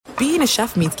being a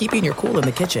chef means keeping your cool in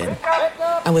the kitchen.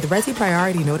 And with Resi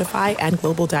Priority Notify and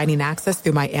Global Dining Access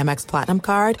through my Amex Platinum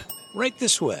card, right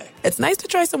this way. It's nice to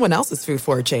try someone else's food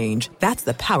for a change. That's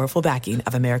the powerful backing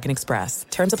of American Express.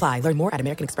 Terms apply. Learn more at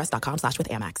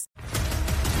americanexpress.com/withAmex.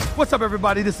 What's up,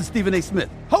 everybody? This is Stephen A. Smith,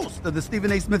 host of the Stephen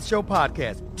A. Smith Show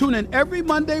podcast. Tune in every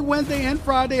Monday, Wednesday, and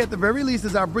Friday at the very least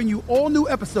as I bring you all new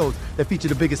episodes that feature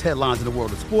the biggest headlines in the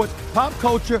world of sports, pop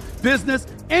culture, business,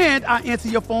 and I answer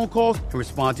your phone calls and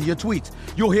respond to your tweets.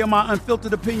 You'll hear my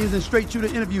unfiltered opinions and straight-shooter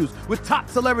interviews with top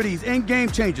celebrities and game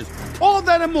changers. All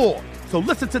that and more. So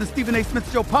listen to the Stephen A.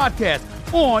 Smith Show podcast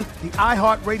on the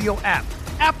iHeartRadio app,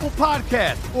 Apple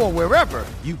Podcasts, or wherever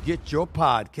you get your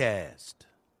podcast.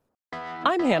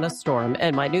 I'm Hannah Storm,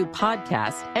 and my new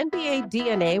podcast, NBA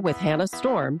DNA with Hannah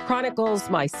Storm,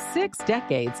 chronicles my 6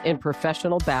 decades in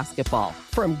professional basketball.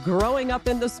 From growing up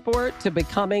in the sport to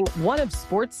becoming one of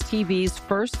sports TV's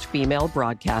first female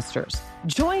broadcasters.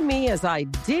 Join me as I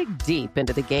dig deep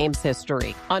into the game's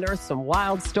history, unearth some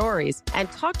wild stories,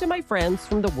 and talk to my friends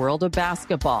from the world of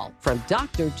basketball, from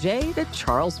Dr. J to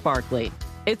Charles Barkley.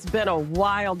 It's been a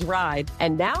wild ride,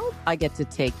 and now I get to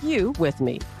take you with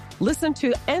me. Listen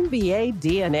to NBA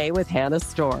DNA with Hannah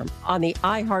Storm on the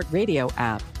iHeartRadio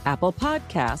app, Apple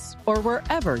Podcasts, or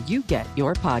wherever you get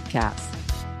your podcasts.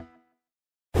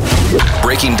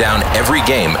 Breaking down every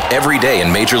game, every day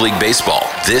in Major League Baseball,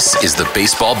 this is the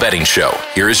Baseball Betting Show.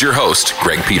 Here is your host,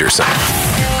 Greg Peterson. A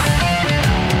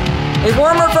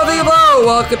warmer from the blow.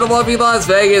 Welcome to lovely Las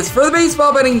Vegas for the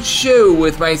Baseball Betting Show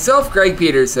with myself, Greg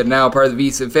Peterson, now part of the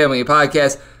VSiN Family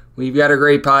Podcast. We've got a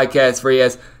great podcast for you.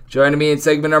 Joining me in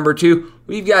segment number 2,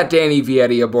 we've got Danny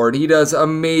Vietti aboard. He does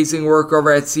amazing work over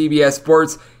at CBS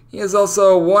Sports. He is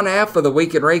also one half of the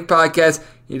Wake and Rake podcast.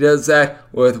 He does that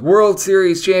with World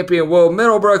Series champion Will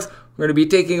Middlebrooks. We're going to be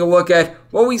taking a look at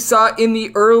what we saw in the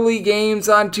early games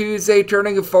on Tuesday,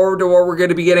 turning it forward to what we're going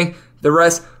to be getting the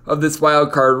rest of this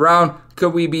wild card round.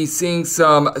 Could we be seeing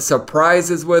some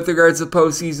surprises with regards to the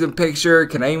postseason picture?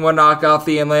 Can anyone knock off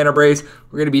the Atlanta Braves?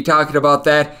 We're going to be talking about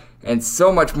that and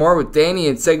so much more with Danny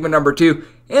in segment number 2.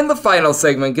 In the final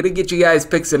segment, going to get you guys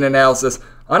picks and analysis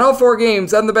on all 4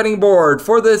 games on the betting board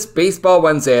for this Baseball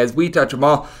Wednesday as we touch them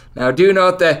all. Now, do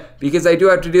note that because I do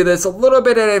have to do this a little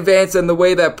bit in advance in the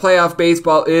way that playoff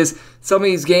baseball is, some of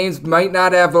these games might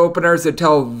not have openers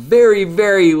until very,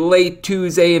 very late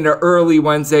Tuesday into early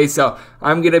Wednesday. So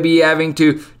I'm going to be having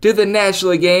to do the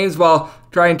National League games while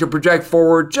trying to project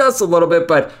forward just a little bit,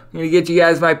 but I'm going to get you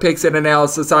guys my picks and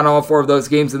analysis on all 4 of those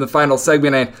games in the final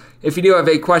segment. And if you do have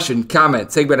a question,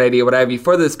 comment, segment idea, what have you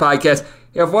for this podcast,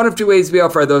 you have one of 2 ways to be able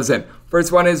to fire those in.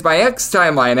 First one is my X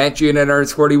timeline at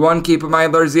GNN_41. Keep in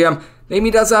mind, LarsDM,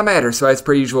 naming does not matter, so as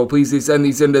per usual, please do send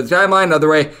these into the timeline. Another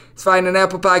way is find an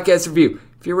Apple Podcast review.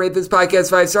 If you rate this podcast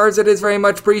 5 stars, it is very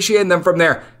much appreciated. And then from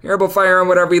there, you're able to fire on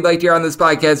whatever you'd like to hear on this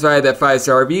podcast via that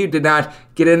 5-star review. Did not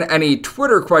get in any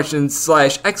Twitter questions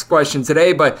 /X questions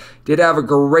today, but did have a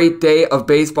great day of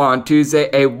baseball on Tuesday,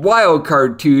 a wild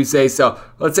card Tuesday. So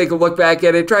let's take a look back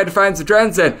at it, try to find some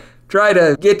trends, and try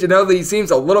to get to know these teams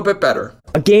a little bit better.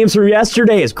 Games from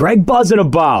yesterday is Greg buzzing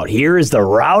about. Here is the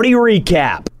rowdy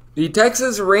recap. The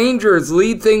Texas Rangers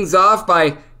lead things off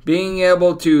by being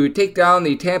able to take down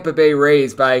the Tampa Bay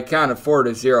Rays by a count of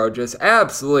 4-0. Just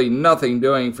absolutely nothing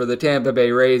doing for the Tampa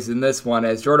Bay Rays in this one,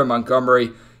 as Jordan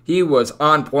Montgomery, he was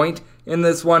on point in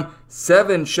this one.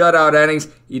 7 shutout innings.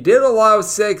 He did allow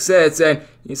 6 hits, and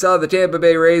you saw the Tampa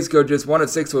Bay Rays go just 1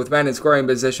 of 6 with men in scoring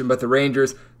position, but the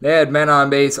Rangers, they had men on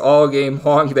base all game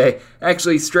long. They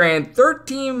actually stranded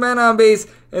 13 men on base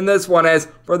in this one, as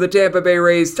for the Tampa Bay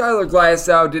Rays, Tyler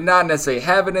Glasnow did not necessarily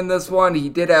have it in this one. He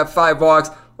did have 5 walks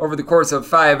over the course of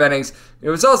 5 innings. It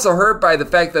was also hurt by the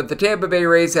fact that the Tampa Bay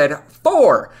Rays had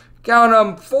 4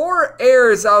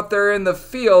 errors out there in the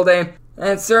field, and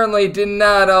that certainly did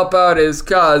not help out his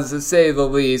cause, to say the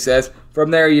least, as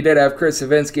from there you did have Chris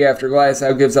Savinsky after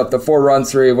Glasnow gives up the 4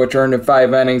 runs, 3 of which earned in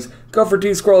 5 innings. Go for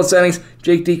 2 scoreless innings.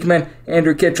 Jake Diekman,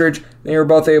 Andrew Kittredge, they were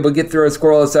both able to get through a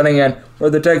scoreless inning, and for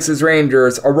the Texas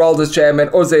Rangers, Aroldis Chapman,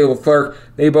 Jose Leclerc,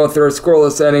 they both threw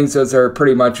scoreless innings. Those are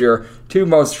pretty much your 2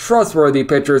 most trustworthy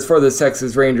pitchers for the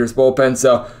Texas Rangers bullpen,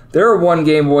 so they're 1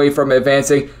 game away from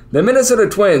advancing. The Minnesota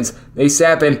Twins, they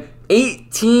sap an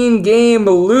 18-game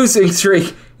losing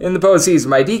streak in the postseason.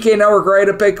 My DK Network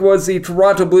right pick was the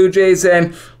Toronto Blue Jays,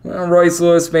 and Royce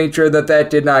Lewis made sure that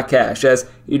did not cash, as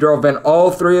he drove in all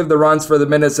 3 of the runs for the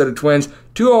Minnesota Twins.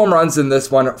 2 home runs in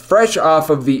this one, fresh off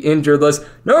of the injured list.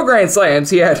 No grand slams.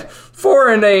 He had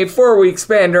 4 in a 4-week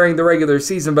span during the regular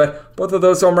season, but both of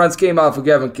those home runs came off of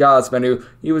Kevin Gausman, who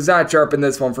he was not sharp in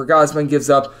this one. For Gausman, gives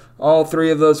up all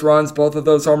 3 of those runs, both of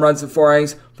those home runs in 4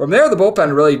 innings. From there, the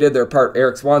bullpen really did their part.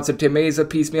 Eric Swanson, Tim Meza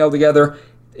piecemeal together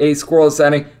a scoreless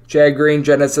inning. Chad Green,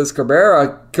 Genesis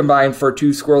Cabrera combined for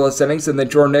 2 scoreless innings, and then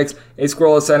Jordan Hicks a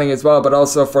scoreless inning as well, but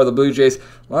also for the Blue Jays.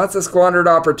 Lots of squandered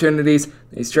opportunities.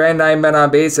 They strand 9 men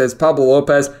on base as Pablo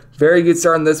Lopez. Very good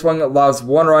start in this one. Allows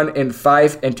 1 run in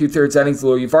 5 2/3 innings.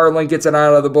 Louis Varland gets it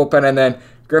out of the bullpen, and then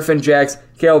Griffin Jax,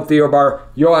 Caleb Theobar,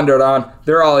 Yohan Dodon,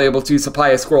 they're all able to supply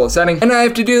a scoreless inning. And I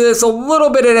have to do this a little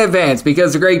bit in advance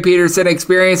because the Greg Peterson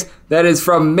experience, that is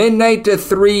from midnight to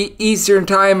 3 Eastern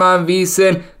time on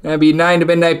VSiN. That'd be 9 to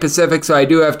midnight Pacific, so I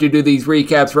do have to do these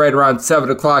recaps right around 7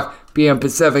 o'clock p.m.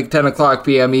 Pacific, 10 o'clock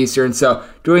p.m. Eastern. So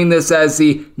doing this as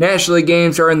the National League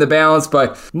games are in the balance,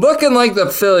 but looking like the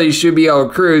Phillies should be able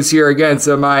to cruise here against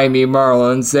the Miami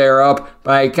Marlins. They're up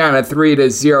by kind of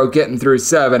 3-0, getting through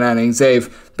 7 innings. They've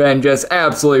been just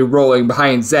absolutely rolling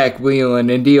behind Zach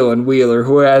Wheelan and Dylan Wheeler,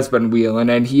 who has been wheeling,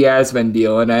 and he has been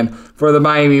dealing. And for the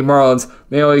Miami Marlins,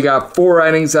 they only got 4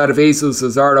 innings out of Jesus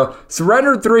Luzardo,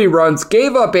 surrendered 3 runs,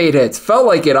 gave up 8 hits. Felt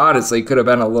like it honestly could have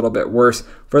been a little bit worse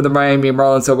for the Miami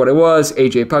Marlins. So what it was,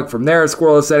 AJ Puk from there,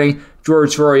 scoreless inning,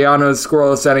 George Soriano's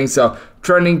scoreless inning. So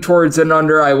trending towards an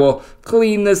under. I will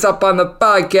clean this up on the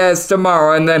podcast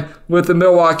tomorrow. And then with the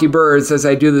Milwaukee Brewers, as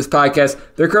I do this podcast,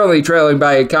 they're currently trailing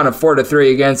by a count of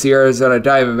 4-3 against the Arizona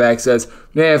Diamondbacks, as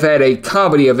they have had a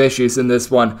comedy of issues in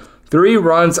this one. 3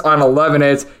 runs on 11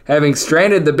 hits, having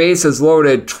stranded the bases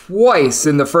loaded twice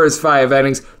in the first 5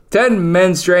 innings. 10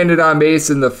 men stranded on base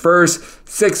in the first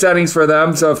 6 innings for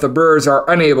them, so if the Brewers are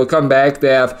unable to come back, they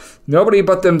have nobody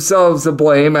but themselves to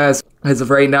blame, as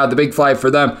of right now, the big fly for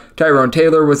them, Tyrone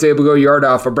Taylor was able to go yard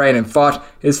off of Brandon Pfaadt,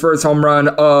 his first home run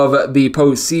of the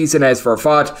postseason. As for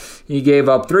Pfaadt, he gave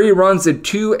up 3 runs in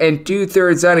 2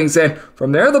 2/3 innings, and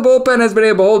from there, the bullpen has been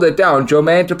able to hold it down. Joe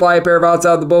Mantiply, a pair of outs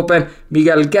out of the bullpen,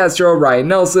 Miguel Castro, Ryan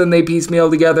Nelson, they piecemeal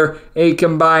together a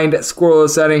combined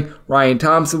scoreless inning. Ryan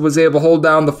Thompson was able to hold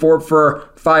down the fort for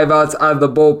 5 outs out of the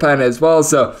bullpen as well,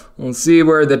 so we'll see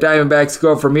where the Diamondbacks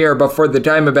go from here. But for the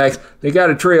Diamondbacks, they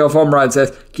got a trio of home runs,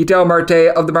 as Ketel Marte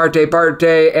of the Marte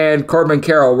Parte and Corbin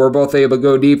Carroll were both able to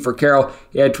go deep. For Carroll,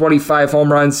 he had 25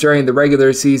 home runs during the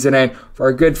regular season, and for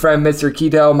our good friend Mr.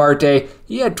 Ketel Marte,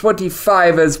 he had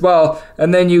 25 as well.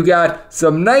 And then you got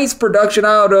some nice production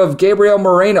out of Gabriel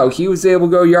Moreno. He was able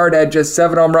to go yard at just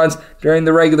 7 home runs during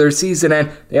the regular season, and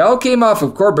they all came off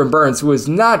of Corbin Burns, who was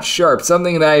not sharp.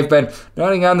 Something that I've been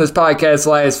noting on this podcast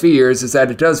the last few years is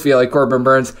that it does feel like Corbin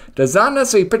Burns does not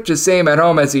necessarily pitch the same at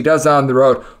home as he does on the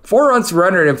road. 4 runs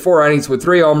surrendered in 4 innings with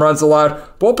 3 home runs allowed.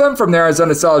 Bullpen from there has done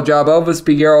a solid job. Elvis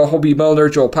Peguero, Hobie Milner,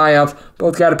 Joel Payamp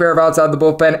both got a pair of outs out of the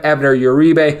bullpen. Abner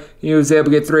Uribe, he was able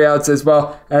to get 3 outs as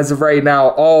well. As of right now,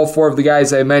 all 4 of the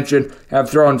guys I mentioned have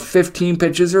thrown 15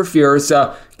 pitches or fewer,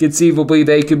 so conceivably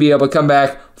they could be able to come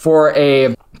back for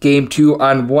a Game 2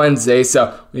 on Wednesday,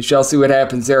 so we shall see what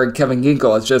happens there. Kevin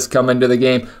Ginkel has just come into the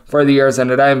game for the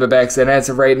Arizona Diamondbacks, and as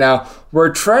of right now, we're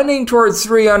trending towards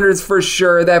 3 unders for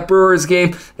sure. That Brewers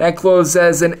game, that closed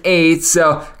as an 8,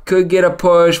 so could get a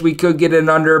push, we could get an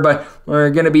under, but we're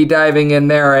going to be diving in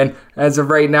there. And as of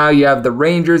right now, you have the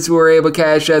Rangers, who were able to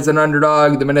cash as an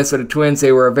underdog. The Minnesota Twins,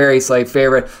 they were a very slight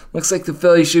favorite. Looks like the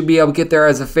Phillies should be able to get there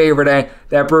as a favorite, and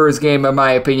that Brewers game, in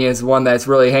my opinion, is one that's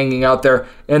really hanging out there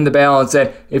in the balance.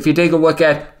 And if you take a look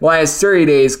at last 30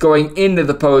 days going into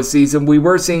the postseason, we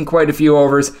were seeing quite a few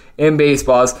overs in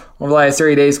baseballs. Over the last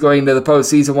 30 days going into the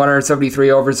postseason, 173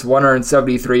 overs,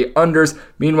 173 unders.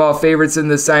 Meanwhile, favorites in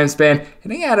this time span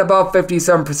hitting at about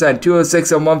 57%,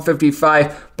 206 and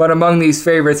 155. But among these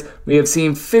favorites, we have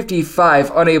seen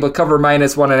 55 unable to cover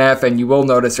 -1.5, and you will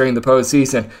notice during the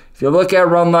postseason, if you look at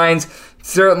run lines,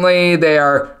 certainly they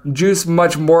are juiced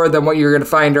much more than what you're going to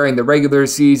find during the regular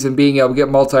season. Being able to get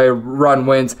multi-run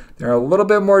wins, they're a little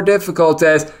bit more difficult,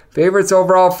 as favorites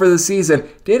overall for the season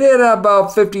did hit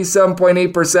about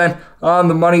 57.8% on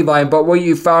the money line, but what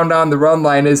you found on the run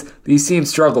line is these teams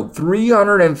struggled.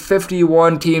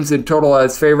 351 teams in total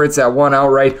as favorites that won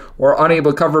outright or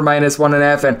unable to cover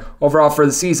 -1.5, and overall for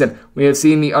the season, we have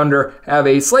seen the under have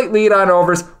a slight lead on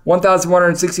overs,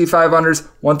 1,165 unders,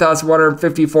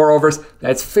 1,154 overs.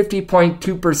 That's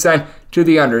 50.2% to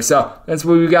the under. So that's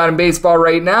what we got in baseball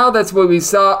right now. That's what we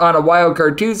saw on a Wild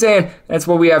Card Tuesday, and that's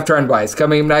what we have trend-wise.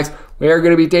 Coming up next, we are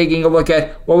going to be taking a look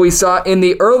at what we saw in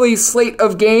the early slate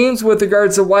of games with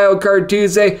regards to Wild Card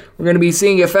Tuesday. We're going to be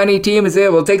seeing if any team is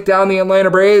able to take down the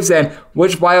Atlanta Braves and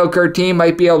which Wild Card team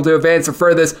might be able to advance the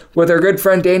furthest with our good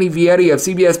friend Danny Vietti of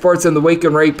CBS Sports and the Wake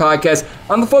and Rake podcast.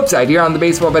 On the flip side, here on the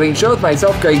Baseball Betting Show with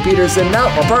myself, Greg Peterson, now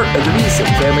a part of the VSiN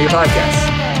Family Podcast.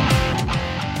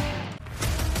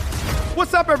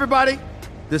 What's up, everybody?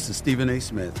 This is Stephen A.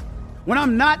 Smith. When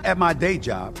I'm not at my day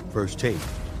job, First Take,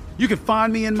 you can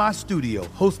find me in my studio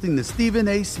hosting the Stephen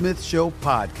A. Smith Show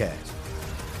podcast.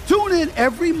 Tune in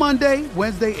every Monday,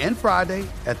 Wednesday, and Friday,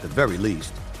 at the very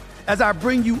least, as I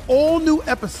bring you all new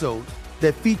episodes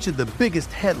that feature the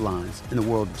biggest headlines in the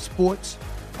world of sports,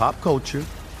 pop culture,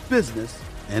 business,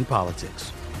 and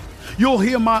politics. You'll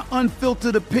hear my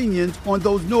unfiltered opinions on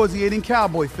those nauseating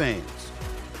Cowboy fans,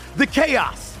 the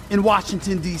chaos in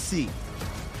Washington, D.C.,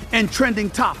 and trending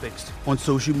topics on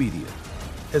social media,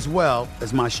 as well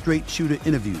as my straight shooter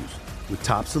interviews with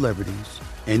top celebrities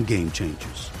and game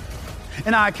changers.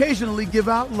 And I occasionally give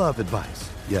out love advice.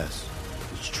 Yes,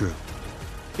 it's true.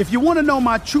 If you want to know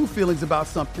my true feelings about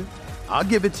something, I'll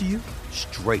give it to you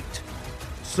straight.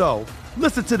 So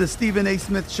listen to the Stephen A.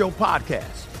 Smith Show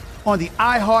podcast on the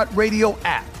iHeartRadio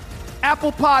app,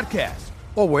 Apple Podcasts,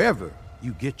 or wherever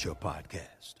you get your podcast.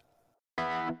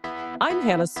 I'm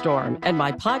Hannah Storm, and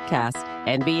my podcast,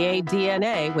 NBA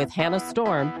DNA with Hannah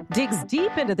Storm, digs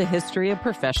deep into the history of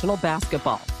professional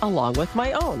basketball, along with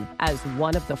my own, as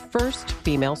one of the first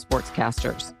female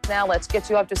sportscasters. Now let's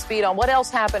get you up to speed on what else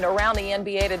happened around the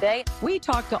NBA today. We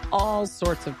talk to all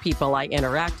sorts of people I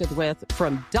interacted with,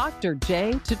 from Dr.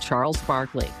 J to Charles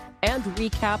Barkley, and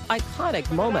recap iconic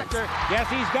moments. Yes,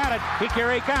 he's got it.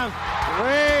 Here he comes.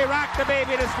 Way rock the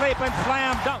baby to sleep and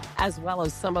slam dunk. As well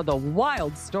as some of the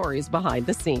wild stories behind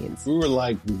the scenes. We were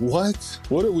like, what?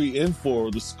 What are we in for?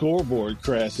 The scoreboard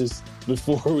crashes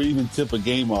before we even tip a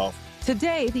game off.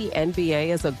 Today, the NBA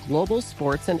is a global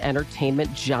sports and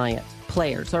entertainment giant.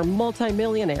 Players are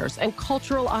multimillionaires and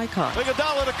cultural icons.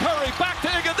 Iguodala to Curry, back to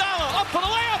Iguodala, up for the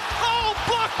layup. Oh,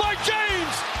 blocked by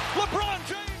James. LeBron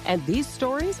James. And these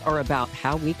stories are about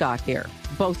how we got here,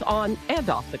 both on and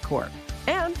off the court.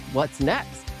 And what's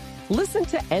next? Listen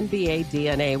to NBA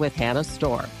DNA with Hannah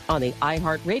Storm on the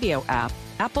iHeartRadio app,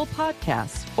 Apple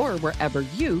Podcasts, or wherever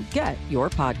you get your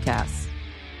podcasts.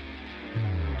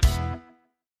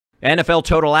 NFL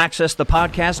Total Access, the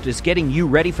podcast, is getting you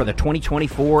ready for the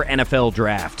 2024 NFL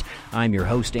Draft. I'm your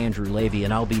host, Andrew Levy,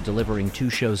 and I'll be delivering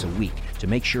 2 shows a week to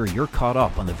make sure you're caught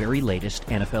up on the very latest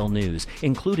NFL news,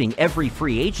 including every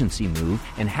free agency move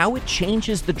and how it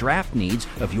changes the draft needs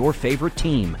of your favorite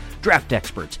team. Draft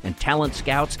experts and talent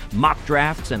scouts, mock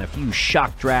drafts, and a few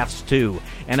shock drafts, too.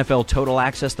 NFL Total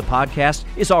Access, the podcast,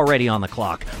 is already on the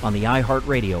clock on the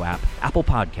iHeartRadio app, Apple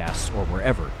Podcasts, or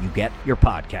wherever you get your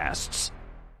podcasts.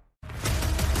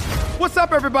 What's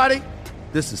up, everybody?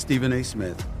 This is Stephen A.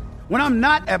 Smith. When I'm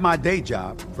not at my day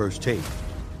job, First Take,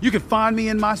 you can find me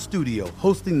in my studio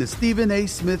hosting the Stephen A.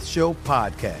 Smith Show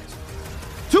podcast.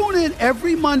 Tune in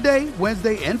every Monday,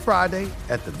 Wednesday, and Friday,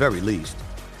 at the very least,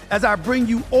 as I bring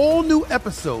you all new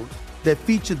episodes that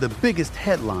feature the biggest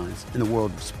headlines in the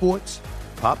world of sports,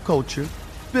 pop culture,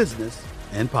 business,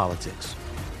 and politics.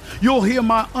 You'll hear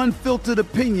my unfiltered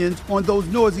opinions on those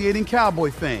nauseating Cowboy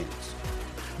fans,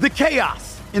 the chaos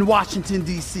in Washington,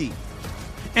 D.C.,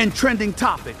 and trending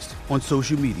topics on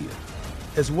social media,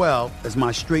 as well as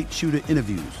my straight shooter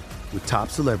interviews with top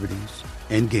celebrities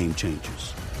and game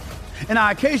changers. And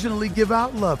I occasionally give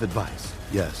out love advice.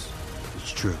 Yes,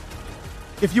 it's true.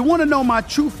 If you want to know my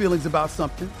true feelings about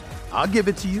something, I'll give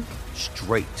it to you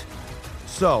straight.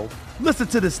 So listen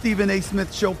to the Stephen A.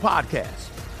 Smith Show podcast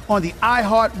on the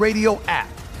iHeartRadio app,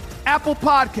 Apple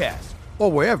Podcasts,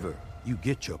 or wherever you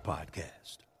get your podcast.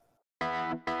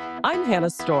 I'm Hannah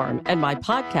Storm, and my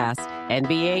podcast,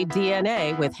 NBA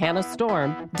DNA with Hannah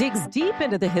Storm, digs deep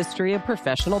into the history of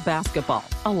professional basketball,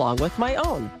 along with my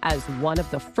own, as one of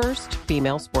the first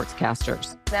female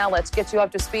sportscasters. Now let's get you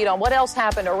up to speed on what else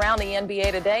happened around the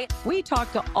NBA today. We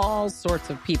talk to all sorts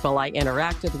of people I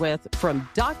interacted with, from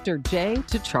Dr. J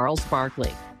to Charles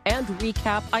Barkley, and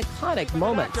recap iconic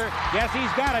moments. Yes,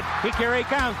 he's got it. Here he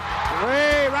comes.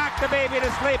 Way rock the baby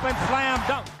to sleep and slam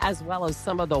dunk. As well as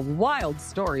some of the wild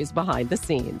stories behind the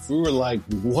scenes. We were like,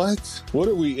 what? What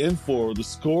are we in for? The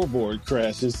scoreboard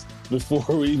crashes before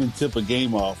we even tip a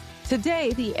game off.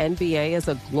 Today, the NBA is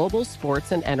a global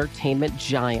sports and entertainment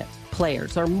giant.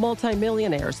 Players are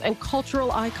multimillionaires and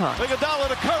cultural icons. Iguodala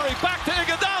to Curry, back to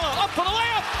Iguodala, up for the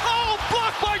layup. Oh,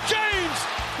 blocked by James.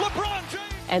 LeBron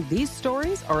James. And these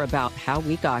stories are about how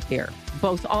we got here,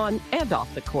 both on and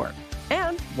off the court.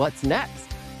 And what's next?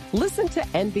 Listen to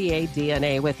NBA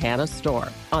DNA with Hannah Storm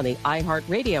on the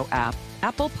iHeartRadio app,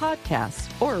 Apple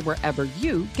Podcasts, or wherever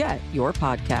you get your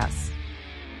podcasts.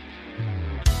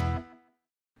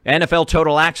 NFL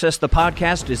Total Access, the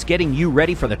podcast, is getting you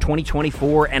ready for the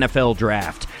 2024 NFL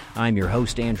Draft. I'm your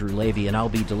host, Andrew Levy, and I'll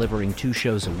be delivering 2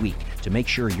 shows a week to make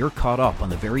sure you're caught up on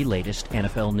the very latest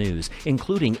NFL news,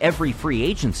 including every free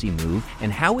agency move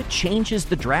and how it changes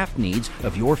the draft needs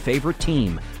of your favorite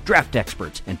team. Draft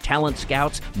experts and talent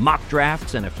scouts, mock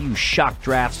drafts, and a few shock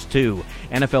drafts, too.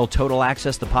 NFL Total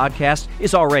Access, the podcast,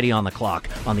 is already on the clock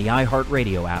on the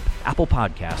iHeartRadio app, Apple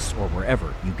Podcasts, or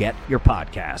wherever you get your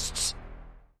podcasts.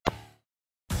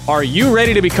 Are you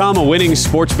ready to become a winning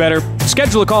sports bettor?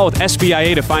 Schedule a call with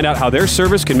SBIA to find out how their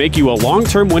service can make you a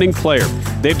long-term winning player.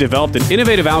 They've developed an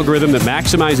innovative algorithm that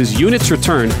maximizes units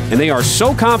returned, and they are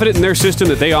so confident in their system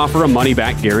that they offer a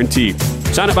money-back guarantee.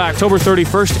 Sign up by October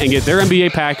 31st and get their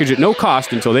NBA package at no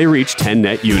cost until they reach 10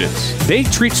 net units. They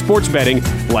treat sports betting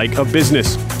like a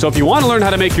business. So if you want to learn how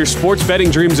to make your sports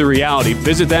betting dreams a reality,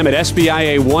 visit them at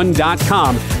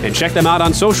SBIA1.com and check them out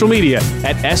on social media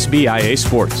at SBIA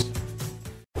Sports.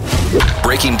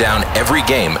 Breaking down every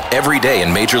game, every day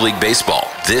in Major League Baseball.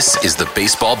 This is the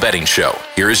Baseball Betting Show.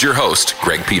 Here is your host,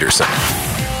 Greg Peterson.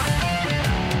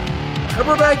 And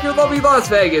we're back here in lovely Las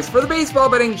Vegas for the Baseball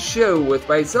Betting Show with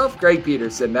myself, Greg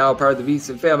Peterson, now part of the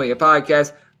VSiN Family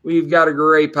Podcast. We've got a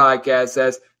great podcast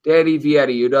as Danny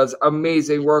Vietti, who does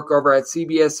amazing work over at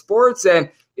CBS Sports and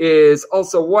is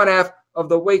also one half of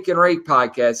the Wake and Rake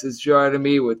podcast, is joining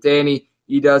me with Danny.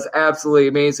 He does absolutely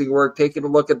amazing work taking a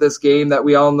look at this game that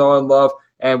we all know and love.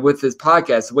 And with his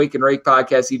podcast, the Wake and Rake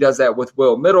podcast, he does that with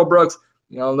Will Middlebrooks.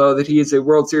 You all know that he is a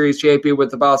World Series champion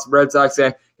with the Boston Red Sox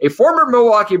and a former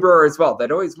Milwaukee Brewer as well. That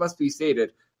always must be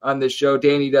stated on this show.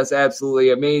 Danny does absolutely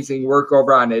amazing work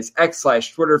over on his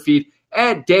X/Twitter feed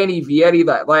at Danny Vietti.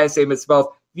 That last name is spelled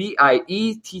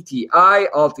Vietti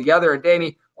all together. And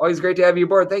Danny, always great to have you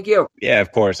aboard. Thank you. Yeah,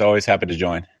 of course. Always happy to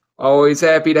join. Always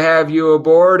happy to have you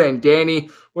aboard. And Danny,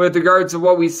 with regards to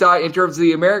what we saw in terms of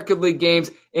the American League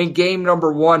games in game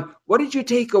number 1, what did you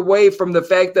take away from the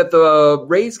fact that the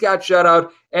Rays got shut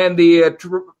out and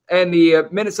the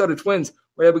Minnesota Twins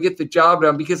were able to get the job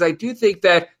done? Because I do think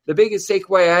that the biggest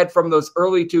takeaway I had from those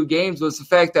early 2 games was the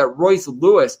fact that Royce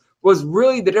Lewis was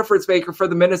really the difference maker for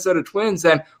the Minnesota Twins.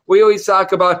 And we always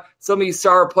talk about some of these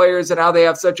star players and how they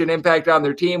have such an impact on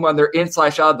their team when they're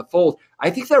in/out of the fold. I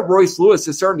think that Royce Lewis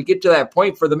is starting to get to that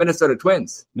point for the Minnesota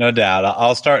Twins. No doubt.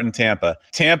 I'll start in Tampa.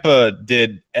 Tampa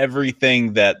did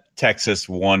everything that Texas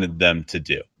wanted them to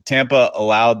do. Tampa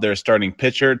allowed their starting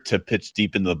pitcher to pitch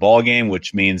deep into the ballgame,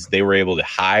 which means they were able to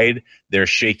hide their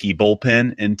shaky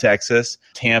bullpen in Texas.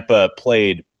 Tampa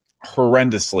played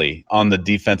horrendously on the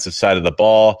defensive side of the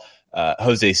ball.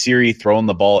 Jose Siri throwing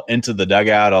the ball into the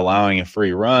dugout, allowing a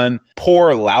free run.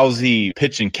 Poor, lousy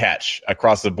pitch and catch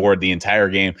across the board the entire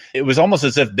game. It was almost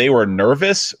as if they were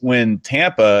nervous when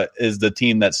Tampa is the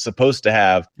team that's supposed to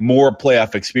have more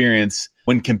playoff experience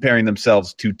when comparing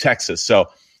themselves to Texas. So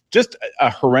just a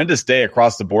horrendous day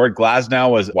across the board. Glasnow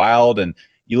was wild, and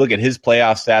you look at his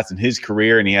playoff stats in his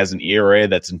career, and he has an ERA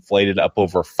that's inflated up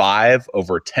over 5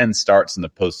 over 10 starts in the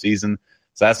postseason.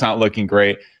 So that's not looking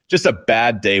great. Just a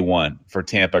bad day 1 for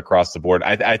Tampa across the board.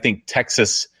 I think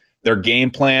Texas, their game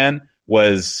plan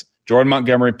was Jordan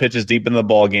Montgomery pitches deep in the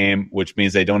ball game, which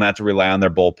means they don't have to rely on their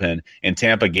bullpen, and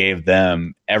Tampa gave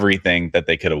them everything that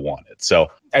they could have wanted. So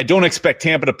I don't expect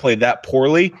Tampa to play that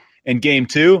poorly in game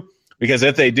 2, because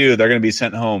if they do, they're going to be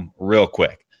sent home real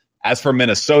quick. As for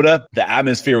Minnesota, the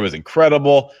atmosphere was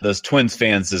incredible. Those Twins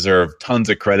fans deserve tons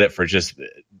of credit for just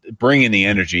bringing the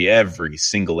energy every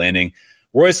single inning.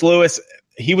 Royce Lewis,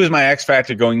 he was my X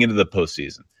factor going into the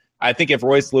postseason. I think if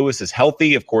Royce Lewis is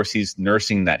healthy, of course, he's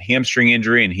nursing that hamstring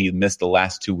injury and he missed the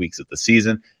last 2 weeks of the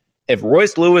season. If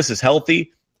Royce Lewis is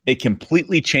healthy, it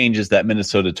completely changes that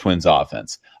Minnesota Twins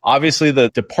offense. Obviously, the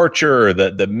departure or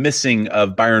the missing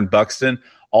of Byron Buxton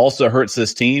also hurts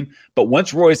this team. But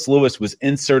once Royce Lewis was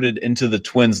inserted into the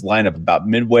Twins lineup about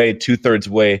midway, 2/3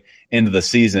 way into the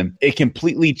season, it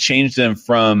completely changed them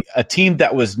from a team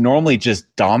that was normally just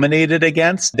dominated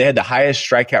against. They had the highest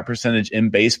strikeout percentage in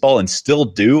baseball and still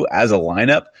do as a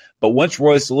lineup. But once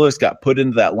Royce Lewis got put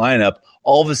into that lineup,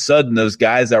 all of a sudden those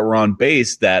guys that were on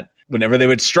base that whenever they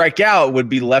would strike out would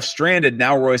be left stranded.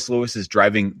 Now Royce Lewis is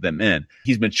driving them in.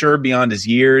 He's matured beyond his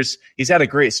years. He's had a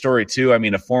great story too. I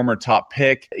mean, a former top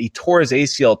pick. He tore his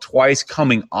ACL twice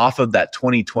coming off of that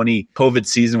 2020 COVID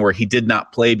season where he did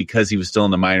not play because he was still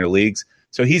in the minor leagues.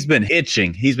 So he's been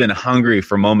itching. He's been hungry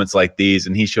for moments like these,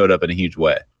 and he showed up in a huge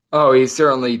way. Oh, he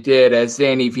certainly did, as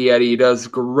Danny Vietti does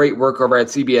great work over at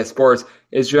CBS Sports,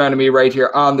 is joining me right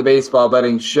here on the Baseball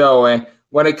Betting Show. And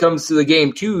when it comes to the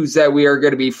game twos that we are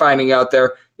going to be finding out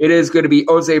there, it is going to be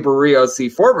Jose Barrios, the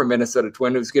former Minnesota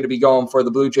Twin, who's going to be going for the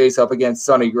Blue Jays up against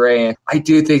Sonny Gray. And I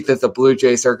do think that the Blue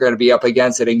Jays are going to be up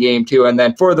against it in game two. And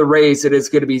then for the Rays, it is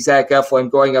going to be Zach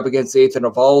Eflin going up against Nathan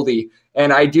Eovaldi.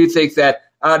 And I do think that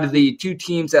out of the two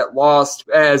teams that lost,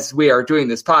 as we are doing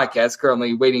this podcast,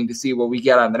 currently waiting to see what we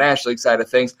get on the National League side of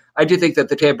things, I do think that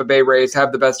the Tampa Bay Rays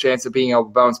have the best chance of being able to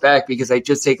bounce back, because I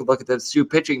just take a look at those two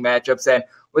pitching matchups, and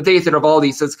with Nathan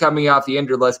Eovaldi, since coming off the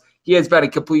injured list, he has been a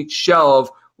complete shell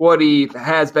of what he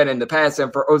has been in the past.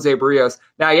 And for Jose Barrios,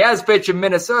 now he has pitched in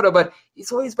Minnesota, but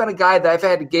he's always been a guy that I've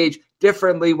had to gauge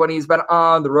differently when he's been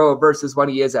on the road versus when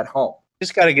he is at home.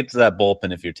 Just got to get to that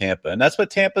bullpen if you're Tampa. And that's what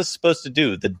Tampa's supposed to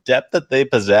do. The depth that they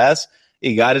possess,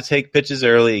 you got to take pitches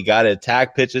early. You got to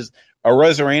attack pitches.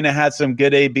 Arozarena had some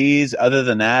good ABs. Other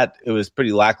than that, it was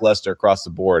pretty lackluster across the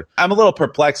board. I'm a little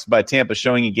perplexed by Tampa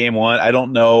showing in game one. I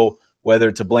don't know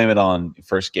whether to blame it on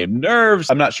first game nerves.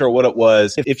 I'm not sure what it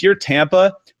was. If you're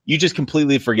Tampa, you just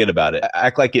completely forget about it.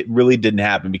 Act like it really didn't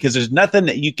happen, because there's nothing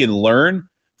that you can learn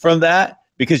from that,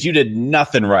 because you did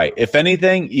nothing right. If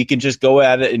anything, you can just go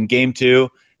at it in game two.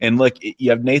 And look, you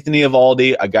have Nathan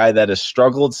Eovaldi, a guy that has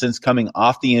struggled since coming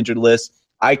off the injured list.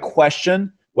 I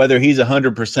question whether he's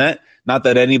 100%. Not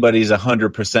that anybody's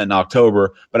 100% in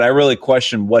October, but I really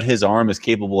question what his arm is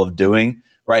capable of doing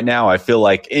right now. I feel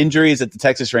like injuries that the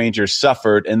Texas Rangers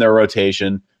suffered in their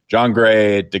rotation, John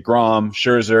Gray, DeGrom,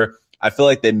 Scherzer, I feel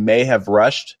like they may have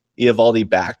rushed Eovaldi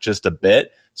back just a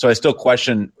bit. So I still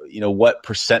question, what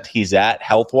percent he's at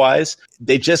health-wise.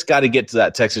 They just got to get to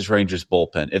that Texas Rangers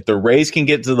bullpen. If the Rays can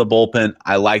get to the bullpen,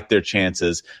 I like their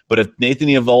chances. But if Nathan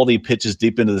Eovaldi pitches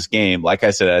deep into this game, like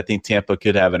I said, I think Tampa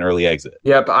could have an early exit.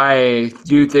 Yep, I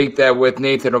do think that with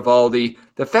Nathan Eovaldi,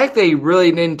 the fact that he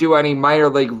really didn't do any minor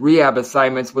league rehab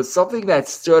assignments was something that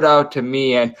stood out to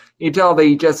me, and you tell that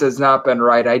he just has not been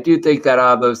right. I do think that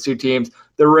out of those two teams,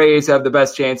 the Rays have the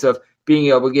best chance of being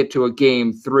able to get to a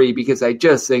game three, because I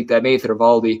just think that Nathan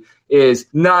Eovaldi is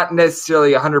not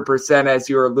necessarily 100%, as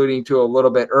you were alluding to a little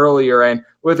bit earlier. And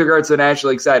with regards to the National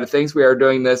League side of things, we are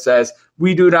doing this as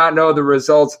we do not know the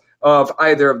results of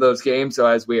either of those games. So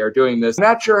as we are doing this, I'm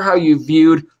not sure how you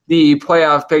viewed the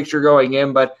playoff picture going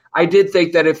in, but I did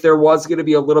think that if there was going to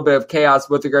be a little bit of chaos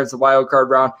with regards to the wild card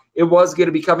round, it was going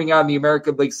to be coming on the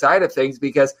American League side of things,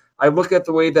 because I look at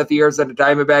the way that the Arizona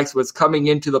Diamondbacks was coming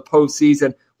into the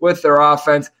postseason with their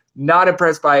offense. Not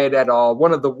impressed by it at all.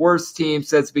 One of the worst teams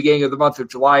since the beginning of the month of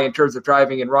July in terms of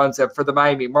driving and runs for the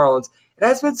Miami Marlins. It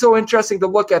has been so interesting to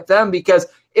look at them, because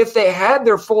if they had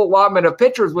their full allotment of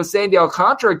pitchers with Sandy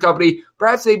Alcantara and company,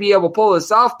 perhaps they'd be able to pull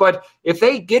this off. But if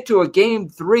they get to a game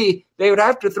three, they would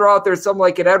have to throw out there someone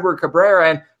like an Edward Cabrera,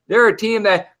 and they're a team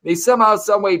that they somehow,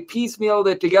 someway piecemealed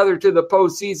it together to the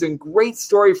postseason. Great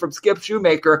story from Skip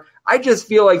Shoemaker. I just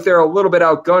feel like they're a little bit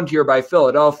outgunned here by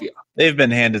Philadelphia. They've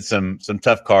been handed some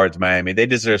tough cards, Miami. They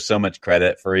deserve so much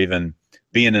credit for even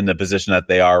being in the position that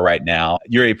they are right now.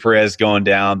 Yuri Perez going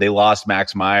down. They lost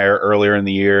Max Meyer earlier in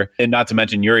the year. And not to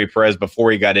mention Yuri Perez,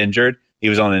 before he got injured, he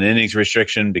was on an innings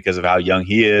restriction because of how young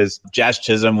he is. Jazz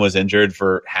Chisholm was injured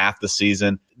for half the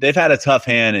season. They've had a tough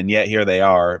hand, and yet here they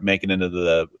are making it into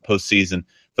the postseason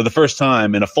for the first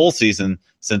time in a full season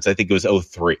since I think it was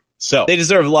 2003. So they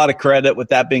deserve a lot of credit. With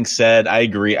that being said, I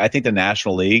agree. I think the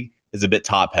National League is a bit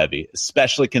top-heavy,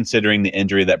 especially considering the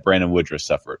injury that Brandon Woodruff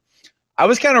suffered. I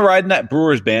was kind of riding that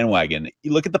Brewers bandwagon.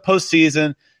 You look at the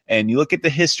postseason and you look at the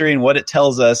history and what it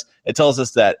tells us. It tells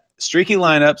us that streaky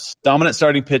lineups, dominant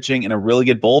starting pitching, and a really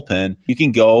good bullpen, you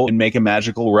can go and make a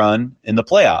magical run in the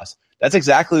playoffs. That's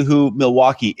exactly who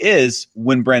Milwaukee is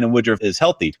when Brandon Woodruff is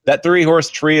healthy. That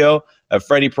three-horse trio of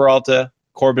Freddie Peralta,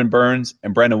 Corbin Burns,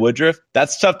 and Brandon Woodruff,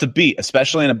 that's tough to beat,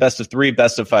 especially in a best-of-3,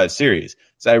 best-of-5 series.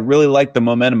 So I really like the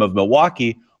momentum of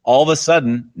Milwaukee. All of a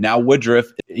sudden, now Woodruff,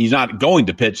 he's not going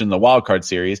to pitch in the wild card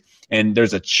series, and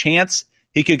there's a chance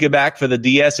he could get back for the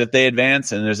DS if they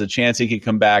advance, and there's a chance he could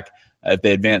come back if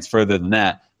they advance further than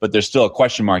that. But there's still a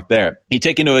question mark there. You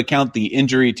take into account the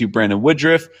injury to Brandon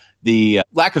Woodruff, the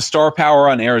lack of star power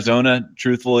on Arizona,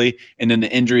 truthfully, and then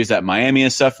the injuries that Miami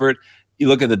has suffered. You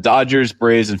look at the Dodgers,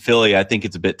 Braves, and Philly, I think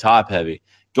it's a bit top-heavy.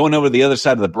 Going over to the other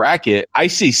side of the bracket, I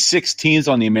see 6 teams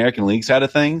on the American League side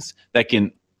of things that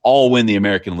can all win the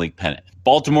American League pennant.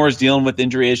 Baltimore is dealing with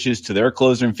injury issues to their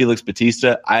closer in Felix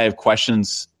Bautista. I have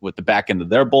questions with the back end of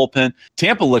their bullpen.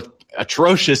 Tampa looked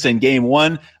atrocious in game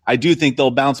one. I do think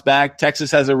they'll bounce back.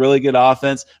 Texas has a really good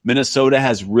offense. Minnesota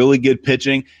has really good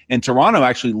pitching. And Toronto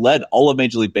actually led all of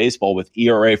Major League Baseball with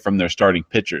ERA from their starting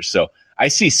pitchers. So I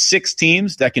see 6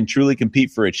 teams that can truly compete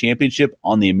for a championship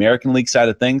on the American League side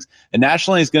of things. And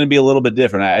National League is going to be a little bit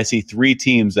different. I see 3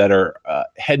 teams that are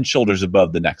head and shoulders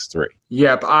above the next 3.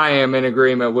 Yep, I am in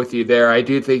agreement with you there. I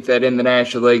do think that in the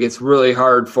National League, it's really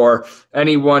hard for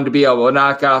anyone to be able to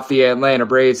knock off the Atlanta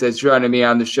Braves. As joining me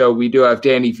on the show, we do have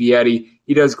Danny Vietti.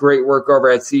 He does great work over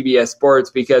at CBS Sports,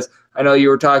 because I know you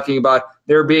were talking about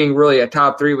there being really a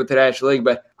top 3 with the National League,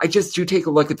 but I just do take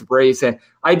a look at the Braves, and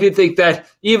I do think that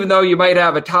even though you might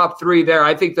have a top 3 there,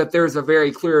 I think that there's a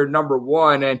very clear number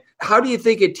 1. And how do you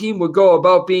think a team would go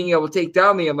about being able to take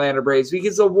down the Atlanta Braves?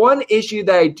 Because the one issue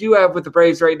that I do have with the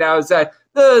Braves right now is that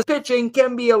the pitching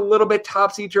can be a little bit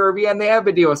topsy-turvy, and they have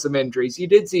been dealing with some injuries. You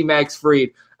did see Max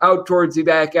Fried out towards the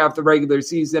back half of the regular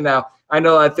season. Now, I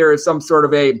know that there is some sort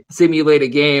of a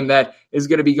simulated game that is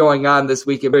going to be going on this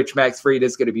week in which Max Fried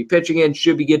is going to be pitching in,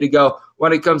 should be good to go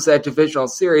when it comes to that divisional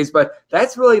series. But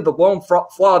that's really the lone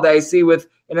flaw that I see with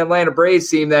an Atlanta Braves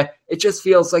team, that it just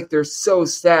feels like they're so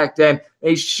stacked, and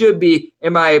they should be,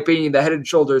 in my opinion, the head and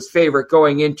shoulders favorite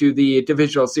going into the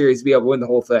divisional series to be able to win the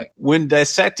whole thing. When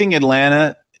dissecting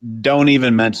Atlanta, don't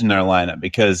even mention their lineup,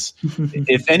 because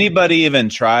if anybody even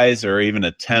tries or even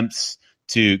attempts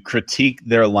to critique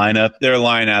their lineup, they're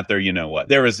lying out there, you know what.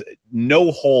 There is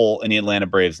no hole in the Atlanta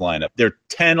Braves lineup. They're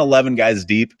 10, 11 guys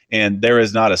deep, and there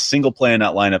is not a single play in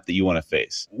that lineup that you want to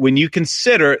face. When you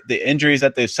consider the injuries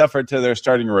that they've suffered to their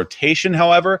starting rotation,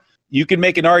 however, you can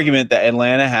make an argument that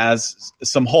Atlanta has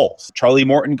some holes. Charlie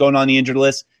Morton going on the injured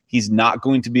list. He's not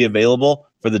going to be available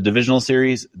for the divisional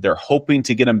series. They're hoping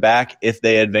to get him back if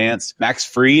they advance. Max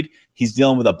Fried, he's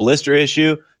dealing with a blister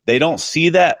issue. They don't see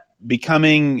that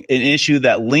becoming an issue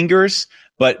that lingers,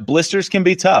 but blisters can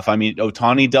be tough. I mean,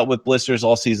 Ohtani dealt with blisters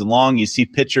all season long. You see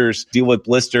pitchers deal with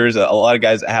blisters. A lot of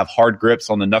guys that have hard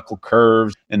grips on the knuckle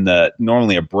curves and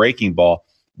normally a breaking ball.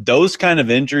 Those kind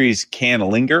of injuries can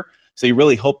linger. So you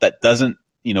really hope that doesn't,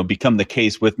 become the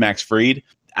case with Max Fried.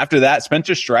 After that,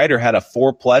 Spencer Strider had a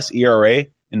 4+ ERA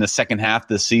in the second half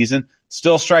this season,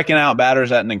 still striking out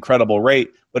batters at an incredible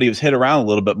rate, but he was hit around a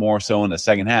little bit more so in the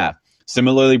second half.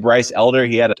 Similarly, Bryce Elder,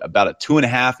 he had about a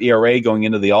 2.5 ERA going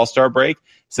into the All-Star break.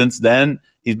 Since then,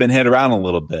 he's been hit around a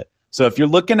little bit. So if you're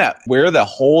looking at where the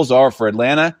holes are for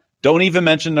Atlanta, don't even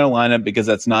mention their lineup, because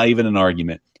that's not even an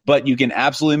argument. But you can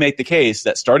absolutely make the case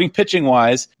that starting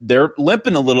pitching-wise, they're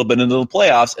limping a little bit into the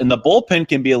playoffs, and the bullpen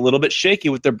can be a little bit shaky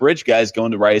with their bridge guys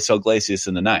going to Raisel Iglesias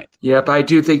in the 9th. Yep, I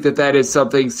do think that is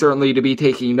something certainly to be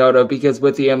taking note of, because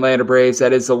with the Atlanta Braves,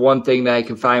 that is the one thing that I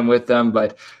can find with them,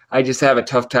 but I just have a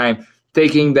tough time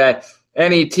thinking that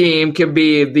any team can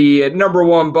be the number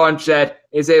 1 bunch that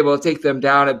is able to take them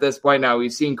down at this point. Now,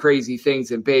 we've seen crazy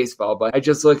things in baseball, but I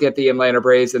just look at the Atlanta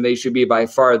Braves and they should be by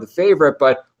far the favorite.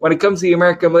 But when it comes to the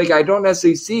American League, I don't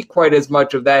necessarily see quite as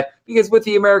much of that, because with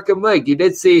the American League, you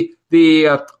did see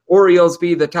the Orioles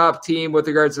be the top team with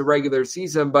regards to regular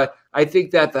season, but I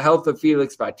think that the health of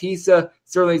Felix Bautista,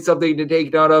 certainly something to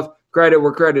take note of. Credit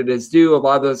where credit is due. A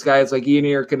lot of those guys like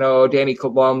Yunior Cano, Danny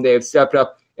Colom, they have stepped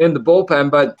up in the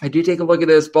bullpen, but I do take a look at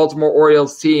this Baltimore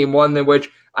Orioles team, one in which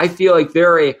I feel like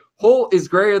their whole is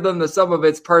greater than the sum of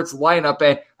its parts lineup,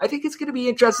 and I think it's going to be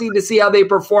interesting to see how they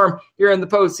perform here in the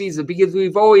postseason, because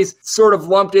we've always sort of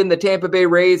lumped in the Tampa Bay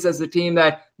Rays as a team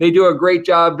that they do a great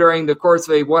job during the course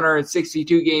of a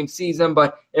 162-game season,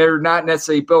 but they're not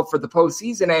necessarily built for the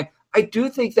postseason, and I do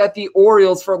think that the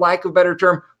Orioles, for lack of a better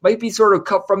term, might be sort of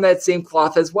cut from that same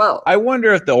cloth as well. I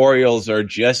wonder if the Orioles are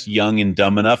just young and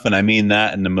dumb enough, and I mean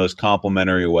that in the most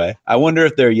complimentary way. I wonder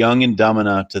if they're young and dumb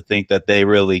enough to think that they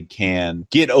really can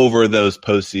get over those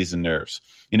postseason nerves.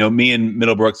 Me and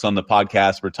Middlebrooks on the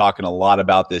podcast were talking a lot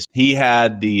about this. He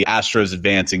had the Astros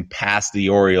advancing past the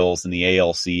Orioles in the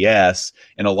ALCS,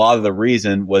 and a lot of the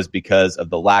reason was because of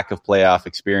the lack of playoff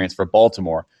experience for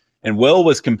Baltimore. And Will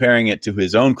was comparing it to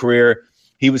his own career.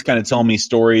 He was kind of telling me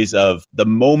stories of the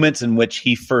moments in which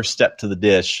he first stepped to the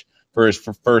dish for his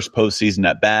first postseason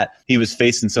at bat. He was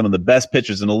facing some of the best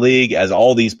pitchers in the league, as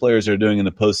all these players are doing in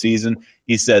the postseason.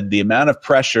 He said the amount of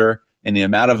pressure and the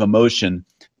amount of emotion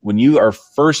when you are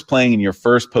first playing in your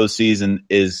first postseason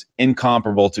is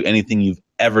incomparable to anything you've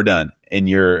ever done in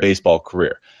your baseball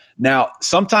career. Now,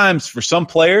 sometimes for some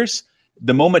players,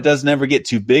 the moment doesn't ever get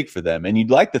too big for them. And you'd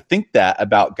like to think that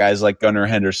about guys like Gunnar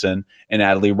Henderson and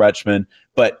Adley Rutschman.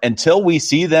 But until we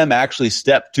see them actually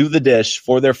step to the dish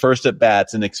for their first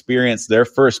at-bats and experience their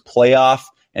first playoff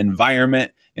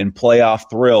environment and playoff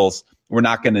thrills, We're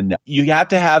not going to know. You have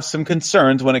to have some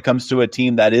concerns when it comes to a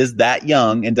team that is that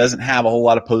young and doesn't have a whole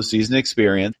lot of postseason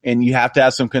experience. And you have to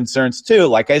have some concerns too,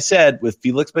 like I said, with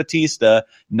Felix Bautista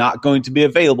not going to be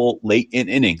available late in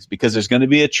innings because there's going to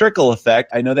be a trickle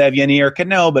effect. I know they have Yennier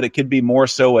Cano, but it could be more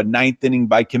so a ninth inning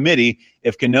by committee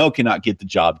if Cano cannot get the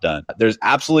job done. There's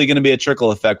absolutely going to be a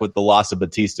trickle effect with the loss of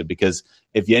Bautista because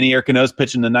if Yennier Cano's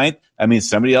pitching the ninth, that means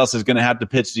somebody else is going to have to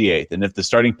pitch the eighth. And if the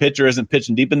starting pitcher isn't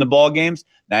pitching deep in the ball games,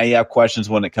 now you have questions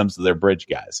when it comes to their bridge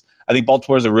guys. I think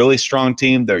Baltimore is a really strong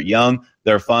team. They're young.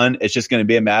 They're fun. It's just going to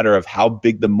be a matter of how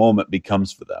big the moment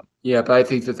becomes for them. Yep, I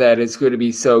think that is going to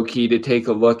be so key to take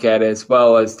a look at, as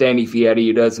well as Danny Fietti,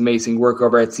 who does amazing work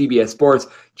over at CBS Sports,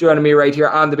 joining me right here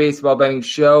on the Baseball Betting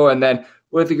Show. And then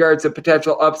with regards to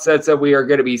potential upsets that we are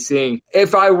going to be seeing,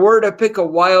 if I were to pick a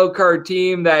wild card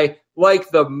team that I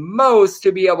like the most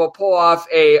to be able to pull off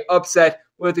a upset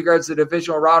with regards to the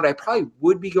divisional round, I probably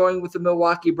would be going with the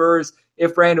Milwaukee Brewers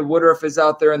if Brandon Woodruff is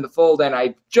out there in the fold. And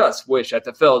I just wish that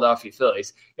the Philadelphia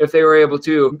Phillies, if they were able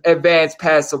to advance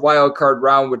past the wild card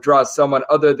round, would draw someone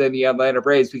other than the Atlanta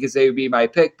Braves, because they would be my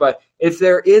pick. But if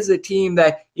there is a team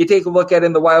that you take a look at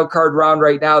in the wild card round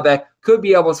right now that could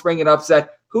be able to spring an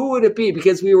upset, who would it be?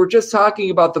 Because we were just talking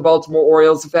about the Baltimore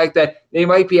Orioles, the fact that they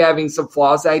might be having some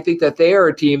flaws. I think that they are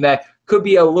a team that could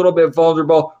be a little bit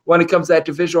vulnerable when it comes to that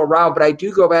divisional round. But I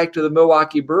do go back to the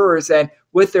Milwaukee Brewers, and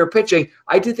with their pitching,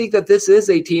 I do think that this is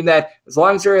a team that, as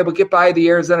long as they're able to get by the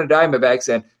Arizona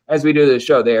Diamondbacks, and as we do this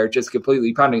show, they are just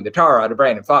completely pounding the tar out of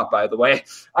Brandon Pfaadt, by the way.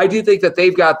 I do think that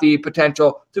they've got the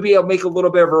potential to be able to make a little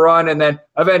bit of a run and then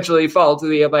eventually fall to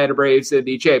the Atlanta Braves in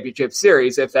the championship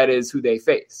series, if that is who they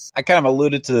face. I kind of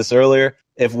alluded to this earlier.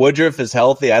 If Woodruff is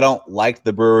healthy, I don't like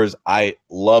the Brewers. I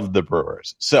love the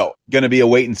Brewers. So going to be a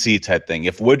wait and see type thing.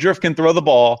 If Woodruff can throw the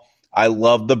ball, I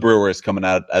love the Brewers coming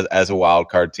out as a wild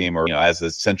card team, or as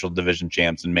the Central Division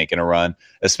champs and making a run,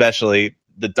 especially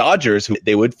the Dodgers, who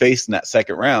they would face in that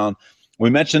second round. We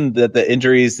mentioned that the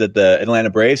injuries that the Atlanta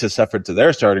Braves have suffered to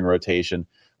their starting rotation.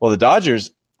 Well, the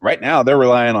Dodgers right now, they're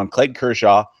relying on Clayton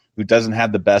Kershaw, who doesn't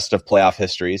have the best of playoff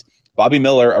histories. Bobby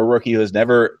Miller, a rookie who has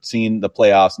never seen the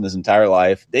playoffs in his entire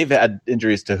life. They've had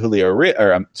injuries to Julio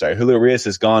Urias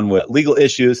has gone with legal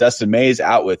issues. Dustin May's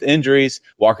out with injuries.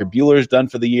 Walker Buehler's done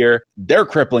for the year. They're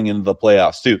crippling into the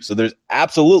playoffs too. So there's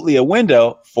absolutely a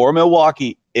window for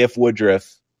Milwaukee if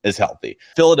Woodruff is healthy.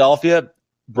 Philadelphia,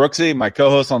 Brooksy, my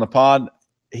co-host on the pod,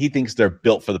 he thinks they're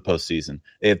built for the postseason.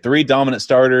 They have three dominant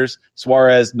starters,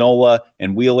 Suarez, Nola,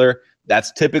 and Wheeler.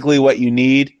 That's typically what you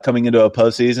need coming into a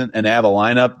postseason, and they have a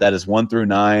lineup that is 1 through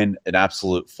 9, an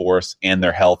absolute force, and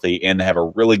they're healthy, and they have a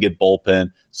really good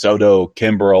bullpen, Soto,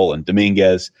 Kimbrel, and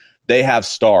Dominguez. They have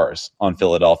stars on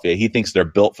Philadelphia. He thinks they're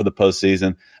built for the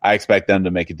postseason. I expect them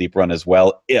to make a deep run as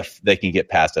well if they can get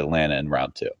past Atlanta in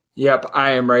round 2. Yep,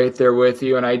 I am right there with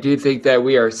you, and I do think that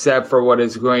we are set for what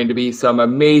is going to be some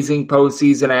amazing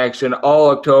postseason action all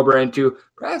October into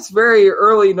perhaps very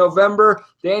early November.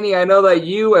 Danny, I know that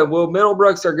you and Will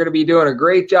Middlebrooks are going to be doing a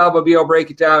great job of being able to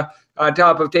break it down on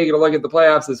top of taking a look at the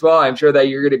playoffs as well. I'm sure that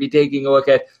you're going to be taking a look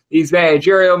at these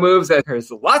managerial moves, and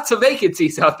there's lots of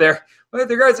vacancies out there. With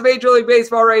regards to Major League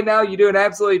Baseball right now, you do an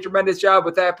absolutely tremendous job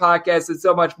with that podcast and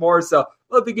so much more. So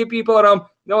love to get people at home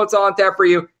know what's on tap for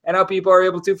you and how people are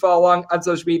able to follow along on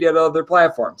social media and other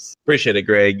platforms. Appreciate it,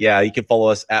 Greg. Yeah, you can follow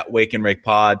us at Wake and Rake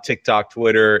Pod, TikTok,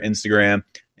 Twitter, Instagram,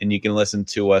 and you can listen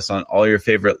to us on all your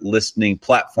favorite listening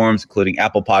platforms, including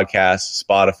Apple Podcasts,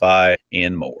 Spotify,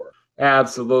 and more.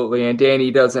 Absolutely, and Danny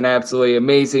does an absolutely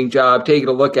amazing job taking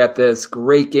a look at this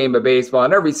great game of baseball,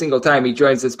 and every single time he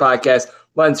joins this podcast,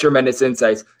 lends tremendous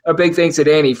insights. A big thanks to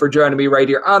Danny for joining me right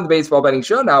here on the Baseball Betting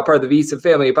Show, now part of the VSiN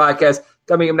Family Podcast.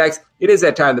 Coming up next, it is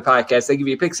that time of the podcast. I give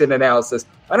you picks and analysis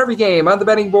on every game on the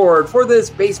betting board for this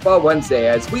Baseball Wednesday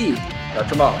as we start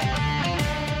tomorrow.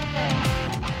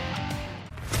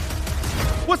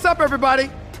 What's up, everybody?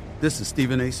 This is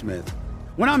Stephen A. Smith.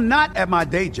 When I'm not at my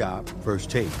day job, First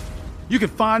Take, you can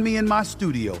find me in my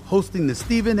studio hosting the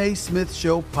Stephen A. Smith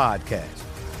Show podcast.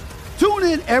 Tune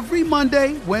in every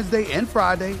Monday, Wednesday, and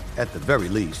Friday, at the very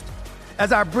least,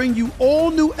 as I bring you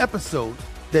all new episodes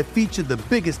that feature the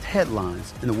biggest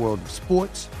headlines in the world of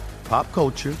sports, pop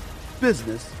culture,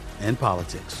 business, and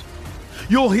politics.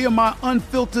 You'll hear my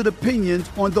unfiltered opinions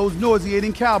on those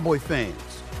nauseating Cowboy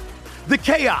fans, the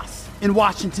chaos in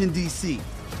Washington, D.C.,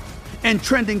 and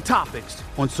trending topics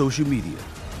on social media,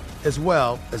 as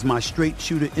well as my straight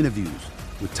shooter interviews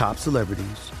with top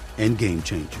celebrities and game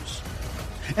changers.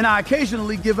 And I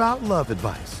occasionally give out love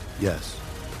advice. Yes,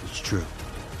 it's true.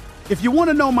 If you want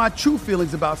to know my true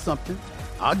feelings about something,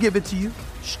 I'll give it to you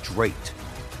straight.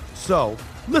 So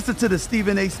listen to the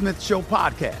Stephen A. Smith Show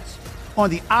podcast on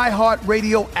the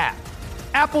iHeartRadio app,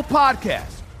 Apple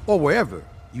Podcasts, or wherever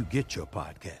you get your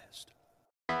podcast.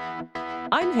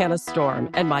 I'm Hannah Storm,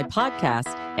 and my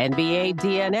podcast, NBA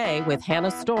DNA with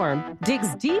Hannah Storm,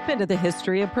 digs deep into the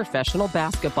history of professional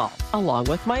basketball, along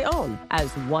with my own, as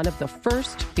one of the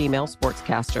first female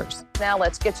sportscasters. Now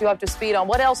let's get you up to speed on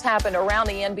what else happened around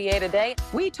the NBA today.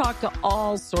 We talked to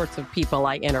all sorts of people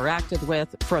I interacted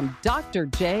with, from Dr.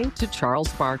 J to Charles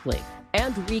Barkley,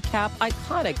 and recap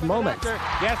iconic moments.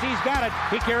 Yes, he's got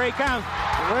it. Here he comes.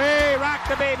 Way rock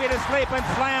the baby to sleep and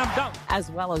slam dunk.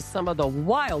 As well as some of the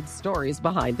wild stories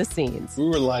behind the scenes. We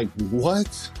were like,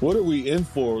 what? What are we in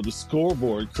for? The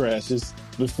scoreboard crashes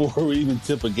before we even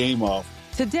tip a game off.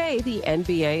 Today, the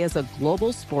NBA is a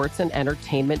global sports and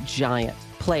entertainment giant.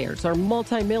 Players are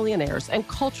multimillionaires and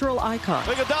cultural icons.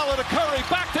 Iguodala to Curry,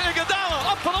 back to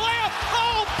Iguodala, up for the layup.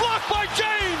 Oh, blocked by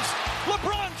James.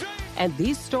 LeBron James. And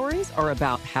these stories are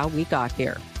about how we got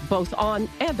here, both on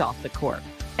and off the court.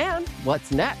 And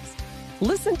what's next?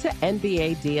 Listen to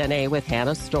NBA DNA with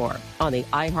Hannah Storm on the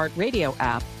iHeartRadio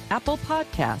app, Apple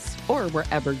Podcasts, or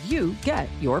wherever you get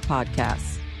your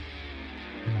podcasts.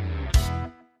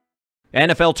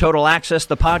 NFL Total Access,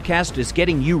 the podcast, is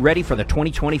getting you ready for the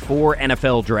 2024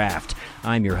 NFL Draft.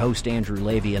 I'm your host, Andrew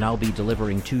Levy, and I'll be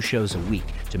delivering 2 shows a week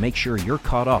to make sure you're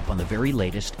caught up on the very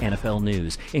latest NFL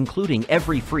news, including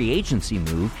every free agency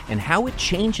move and how it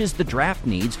changes the draft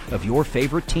needs of your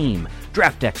favorite team.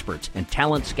 Draft experts and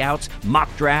talent scouts, mock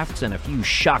drafts, and a few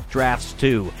shock drafts,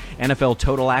 too. NFL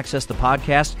Total Access, the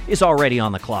podcast, is already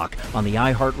on the clock on the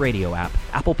iHeartRadio app,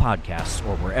 Apple Podcasts,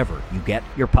 or wherever you get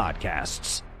your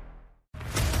podcasts.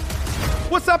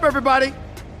 What's up, everybody?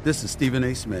 This is Stephen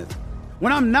A. Smith.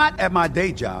 When I'm not at my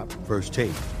day job, First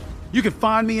Take, you can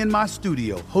find me in my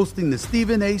studio hosting the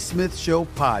Stephen A. Smith Show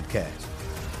podcast.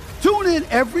 Tune in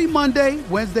every Monday,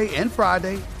 Wednesday, and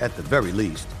Friday, at the very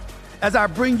least, as I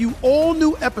bring you all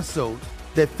new episodes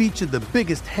that feature the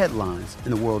biggest headlines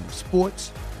in the world of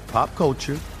sports, pop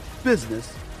culture,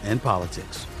 business, and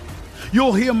politics.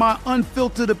 You'll hear my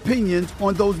unfiltered opinions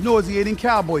on those nauseating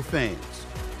Cowboy fans,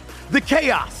 the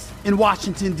chaos in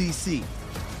Washington, D.C.,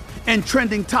 and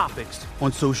trending topics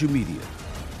on social media,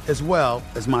 as well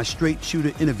as my straight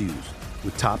shooter interviews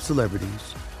with top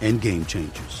celebrities and game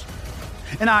changers.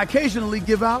 And I occasionally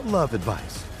give out love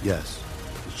advice. Yes,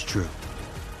 it's true.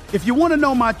 If you want to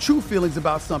know my true feelings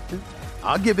about something,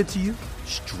 I'll give it to you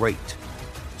straight.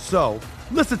 So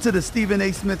listen to the Stephen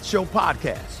A. Smith Show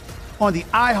podcast on the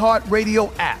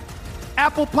iHeartRadio app,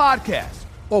 Apple Podcasts,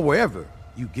 or wherever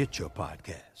you get your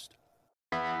podcast.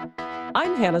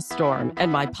 I'm Hannah Storm,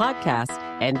 and my podcast,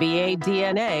 NBA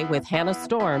DNA with Hannah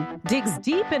Storm, digs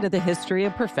deep into the history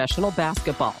of professional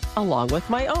basketball, along with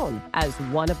my own, as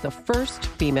one of the first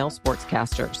female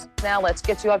sportscasters. Now let's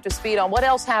get you up to speed on what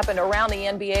else happened around the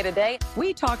NBA today.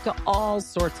 We talked to all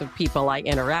sorts of people I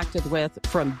interacted with,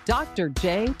 from Dr.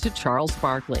 J to Charles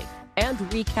Barkley, and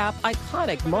recap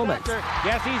iconic moments.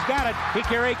 Yes, he's got it.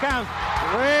 Here he comes.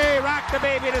 Way rock the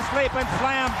baby to sleep and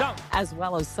slam dunk. As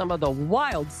well as some of the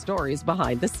wild stories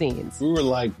behind the scenes. We were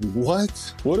like,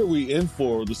 what? What are we in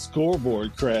for? The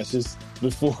scoreboard crashes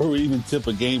before we even tip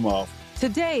a game off.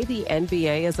 Today, the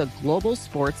NBA is a global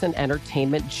sports and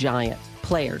entertainment giant.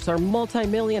 Players are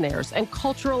multimillionaires and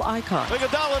cultural icons.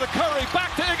 Iguodala to Curry,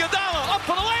 back to Iguodala, up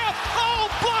for the layup.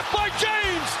 Oh, blocked by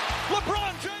James.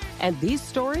 LeBron James. And these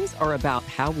stories are about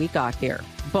how we got here,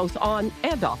 both on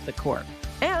and off the court.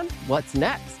 And what's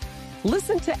next?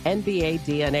 Listen to NBA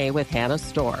DNA with Hannah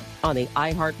Storm on the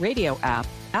iHeartRadio app,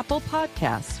 Apple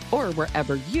Podcasts, or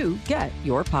wherever you get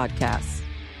your podcasts.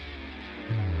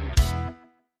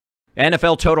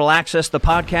 NFL Total Access, the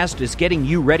podcast, is getting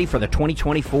you ready for the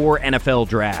 2024 NFL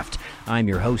Draft. I'm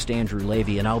your host, Andrew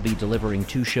Levy, and I'll be delivering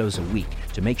 2 shows a week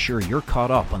to make sure you're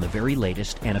caught up on the very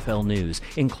latest NFL news,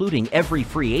 including every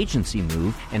free agency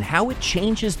move and how it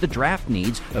changes the draft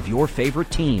needs of your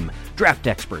favorite team. Draft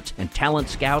experts and talent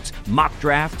scouts, mock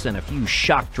drafts, and a few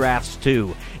shock drafts,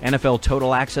 too. NFL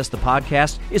Total Access, the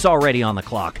podcast, is already on the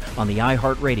clock on the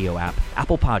iHeartRadio app,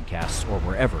 Apple Podcasts, or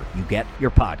wherever you get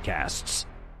your podcasts.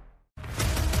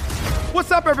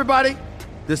 What's up, everybody?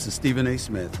 This is Stephen A.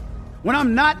 Smith. When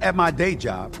I'm not at my day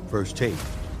job, First Take,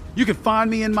 you can find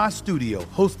me in my studio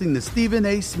hosting the Stephen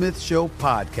A. Smith Show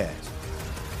podcast.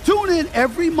 Tune in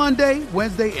every Monday,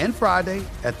 Wednesday, and Friday,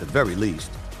 at the very least,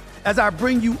 as I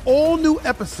bring you all new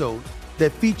episodes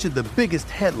that feature the biggest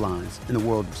headlines in the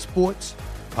world of sports,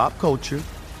 pop culture,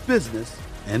 business,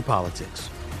 and politics.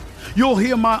 You'll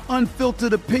hear my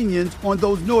unfiltered opinions on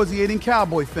those nauseating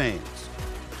Cowboy fans,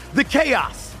 the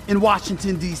chaos in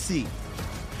Washington, D.C.,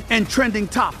 and trending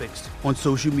topics on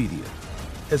social media,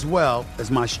 as well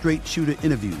as my straight shooter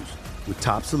interviews with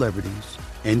top celebrities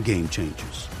and game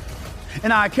changers.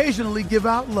 And I occasionally give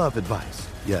out love advice.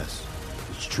 Yes,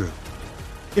 it's true.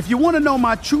 If you want to know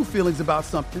my true feelings about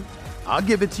something, I'll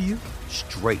give it to you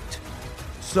straight.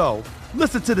 So,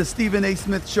 listen to the Stephen A.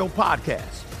 Smith Show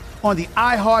podcast on the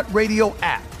iHeartRadio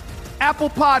app, Apple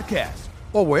Podcasts,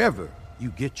 or wherever you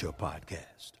get your podcast.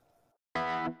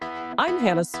 I'm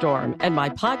Hannah Storm, and my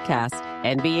podcast,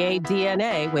 NBA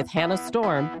DNA with Hannah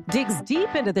Storm, digs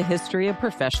deep into the history of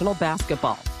professional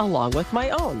basketball, along with my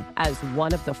own, as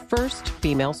one of the first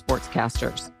female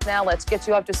sportscasters. Now let's get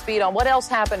you up to speed on what else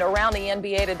happened around the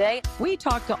NBA today. We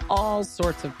talked to all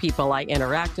sorts of people I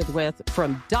interacted with,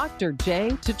 from Dr.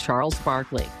 J to Charles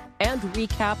Barkley, and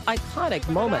recap iconic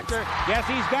moments. Yes,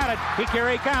 he's got it.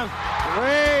 Here he comes.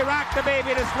 Way rock the baby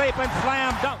to sleep and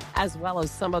slam dunk. As well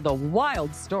as some of the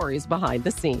wild stories behind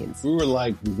the scenes. We were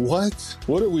like, what?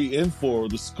 What are we in for?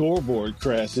 The scoreboard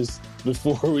crashes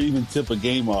before we even tip a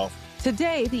game off.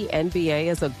 Today, the NBA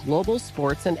is a global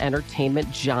sports and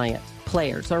entertainment giant.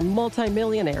 Players are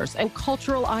multimillionaires and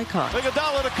cultural icons.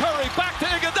 Iguodala to Curry, back to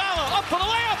Iguodala, up for the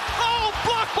layup. Oh,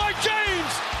 blocked by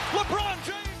James. LeBron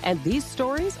James. And these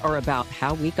stories are about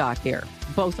how we got here,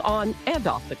 both on and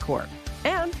off the court.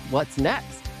 And what's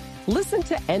next? Listen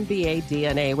to NBA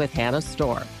DNA with Hannah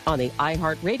Storm on the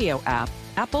iHeartRadio app,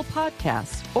 Apple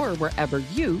Podcasts, or wherever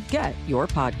you get your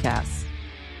podcasts.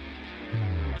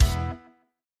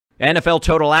 NFL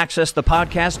Total Access, the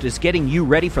podcast, is getting you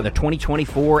ready for the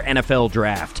 2024 NFL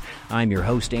Draft. I'm your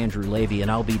host, Andrew Levy, and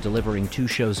I'll be delivering 2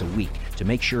 shows a week to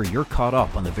make sure you're caught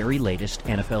up on the very latest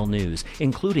NFL news,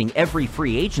 including every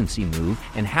free agency move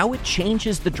and how it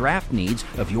changes the draft needs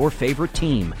of your favorite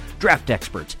team. Draft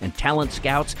experts and talent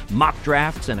scouts, mock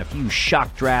drafts, and a few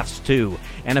shock drafts, too.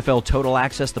 NFL Total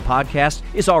Access, the podcast,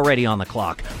 is already on the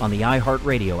clock on the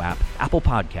iHeartRadio app, Apple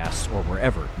Podcasts, or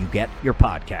wherever you get your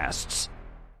podcasts.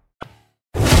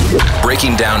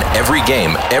 Breaking down every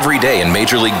game, every day in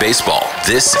Major League Baseball.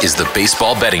 This is the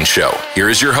Baseball Betting Show. Here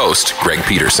is your host, Greg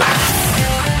Peterson.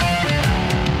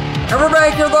 And we're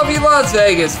back here in lovely Las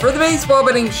Vegas for the Baseball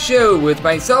Betting Show with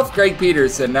myself, Greg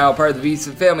Peterson, now part of the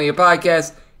VSiN Family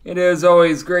Podcast. It is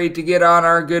always great to get on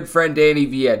our good friend Danny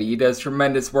Vietti. He does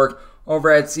tremendous work over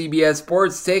at CBS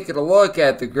Sports, taking a look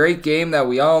at the great game that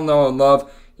we all know and love.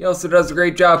 He also does a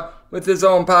great job with his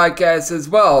own podcast as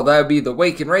well. That would be the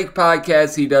Wake and Rake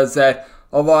podcast. He does that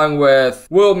along with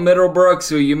Will Middlebrooks,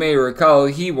 who you may recall,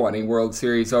 he won a World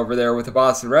Series over there with the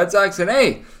Boston Red Sox. And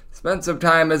hey, spent some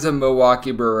time as a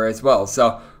Milwaukee Brewer as well.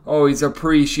 So always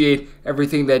appreciate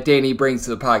everything that Danny brings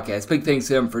to the podcast. Big thanks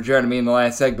to him for joining me in the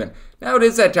last segment. Now it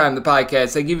is that time, the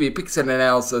podcast. I give you picks and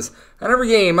analysis on every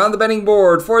game on the betting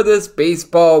board for this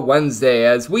Baseball Wednesday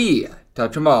as we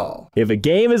touch them all. If a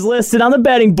game is listed on the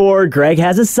betting board, Greg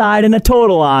has a side and a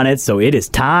total on it, so it is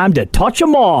time to touch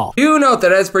them all. Do note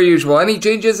that, as per usual, any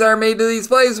changes that are made to these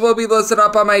plays will be listed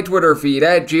up on my Twitter feed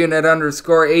at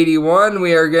GNet_81.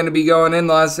 We are going to be going in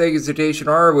Las Vegas rotation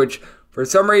order, which for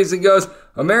some reason goes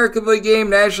American League game,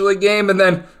 National League game, and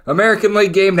then American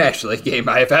League game, National League game.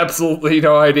 I have absolutely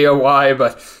no idea why,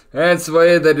 but that's the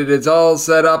way that it is all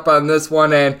set up on this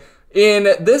one. And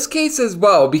in this case as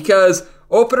well, because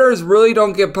openers really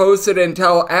don't get posted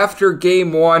until after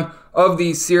game 1 of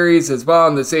these series as well,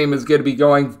 and the same is going to be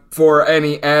going for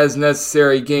any as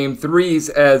necessary game 3s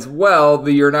as well,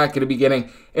 that you're not going to be getting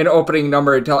an opening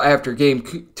number until after game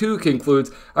 2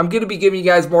 concludes. I'm going to be giving you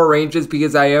guys more ranges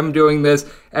because I am doing this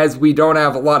as we don't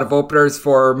have a lot of openers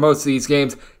for most of these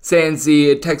games, sans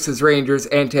the Texas Rangers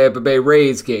and Tampa Bay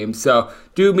Rays games. So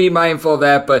do be mindful of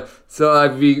that, but still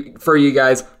have for you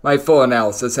guys my full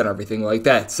analysis and everything like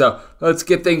that. So let's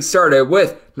get things started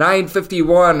with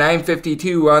 951,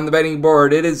 952 on the betting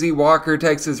board. It is the Walker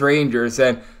Texas Rangers,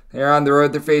 and they're on the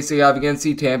road. They're facing off against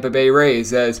the Tampa Bay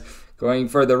Rays. As going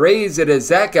for the Rays, it is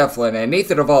Zach Eflin and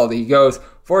Nathan Eovaldi goes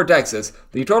for Texas.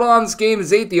 The total on this game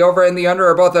is 8. The over and the under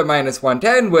are both at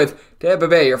 -110, with Tampa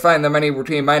Bay, you're finding the money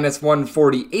between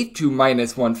 -148 to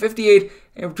 -158,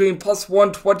 and between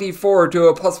 +124 to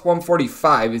a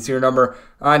 +145 is your number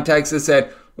on Texas. And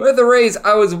with the Rays,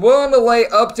 I was willing to lay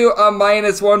up to a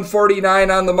 -149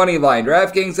 on the money line.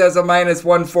 DraftKings has a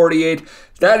 -148.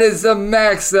 That is the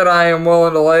max that I am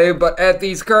willing to lay, but at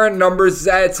these current numbers,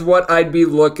 that's what I'd be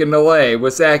looking to lay.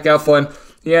 With Zach Eflin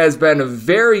He has been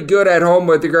very good at home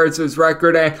with regards to his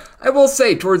record, and I will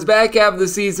say, towards the back half of the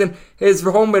season, his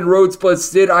home and road splits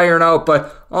did iron out,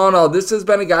 but all in all, this has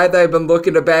been a guy that I've been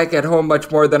looking to back at home much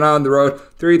more than on the road.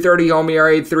 3.30 home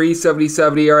ERA,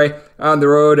 3.77 ERA on the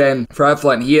road, and for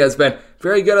Eflin, he has been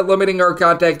very good at limiting our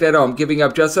contact at home, giving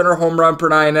up just under a home run per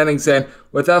 9 innings, and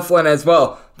with Eflin as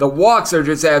well, the walks are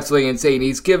just absolutely insane.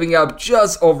 He's giving up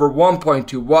just over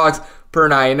 1.2 walks per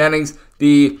 9 innings.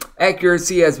 The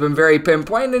accuracy has been very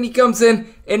pinpoint, and he comes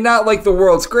in not like the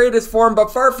world's greatest form,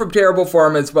 but far from terrible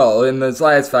form as well. In his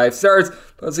last 5 starts,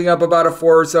 posting up about a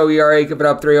 4 or so ERA, giving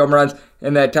up 3 home runs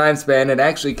in that time span, and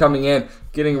actually coming in,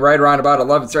 getting right around about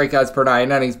 11 strikeouts per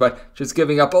 9 innings, but just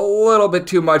giving up a little bit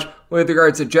too much with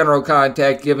regards to general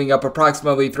contact, giving up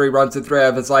approximately 3 runs in 3 out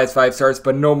of his last 5 starts,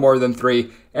 but no more than 3.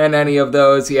 And any of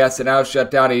those, he has to now shut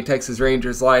down a Texas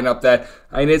Rangers lineup that,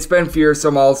 it's been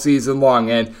fearsome all season long,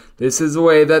 and this is the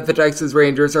way that the Texas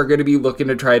Rangers are going to be looking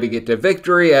to try to get to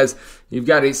victory, as you've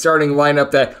got a starting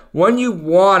lineup that, when you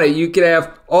want it, you can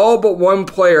have all but one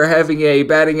player having a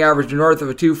batting average north of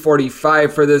a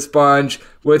 245 for this bunch.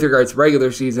 With regards to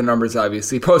regular season numbers,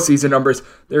 obviously, postseason numbers,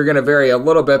 they're going to vary a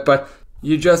little bit, but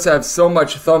you just have so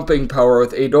much thumping power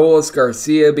with Adolis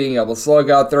Garcia being able to slug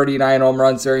out 39 home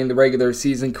runs during the regular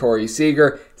season. Corey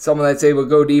Seager, someone that's able to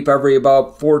go deep every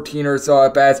about 14 or so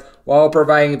at-bats while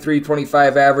providing a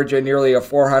 325 average and nearly a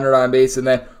 400 on base. And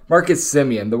then Marcus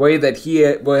Semien, the way that he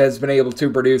has been able to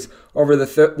produce over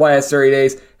the last 30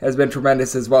 days has been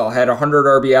tremendous as well. Had 100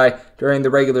 RBI during the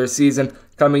regular season.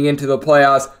 Coming into the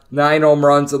playoffs, 9 home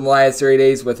runs in the last 30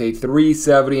 days with a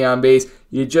 370 on base.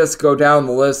 You just go down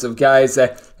the list of guys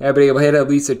that have been able to hit at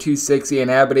least a 260 and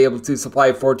have been able to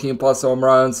supply 14-plus home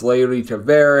runs. Leody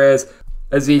Taveras,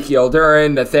 Ezekiel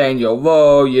Duran, Nathaniel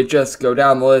Lowe. You just go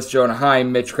down the list. Jonah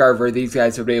Heim, Mitch Carver. These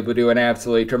guys have been able to do an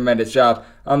absolutely tremendous job.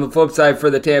 On the flip side for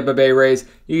the Tampa Bay Rays,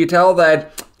 you can tell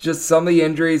that just some of the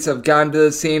injuries have gone to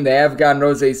this team. They have gotten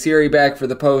Jose Siri back for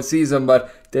the postseason,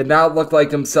 but did not look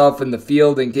like himself in the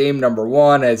field in game number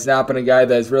 1. Has not been a guy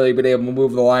that has really been able to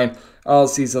move the line all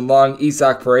season long.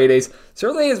 Isaac Paredes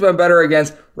certainly has been better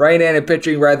against right-handed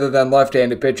pitching rather than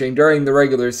left-handed pitching during the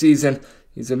regular season.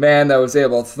 He's a man that was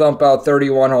able to thump out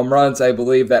 31 home runs. I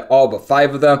believe that all but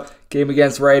 5 of them came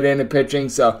against right-handed pitching,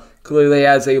 so clearly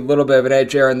has a little bit of an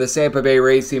edge there. And the Tampa Bay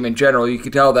Rays team in general, you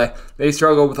can tell that they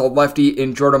struggled with a lefty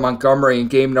in Jordan Montgomery in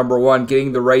game number 1.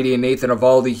 Getting the righty in Nathan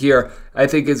Eovaldi here, I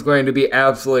think is going to be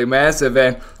absolutely massive.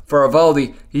 And for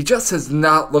Eovaldi, he just has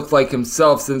not looked like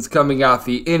himself since coming off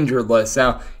the injured list.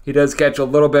 Now, he does catch a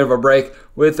little bit of a break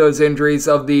with those injuries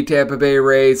of the Tampa Bay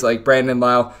Rays, like Brandon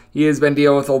Lau. He has been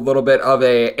dealing with a little bit of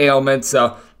a ailment,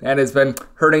 so that has been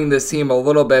hurting this team a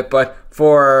little bit. But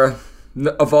for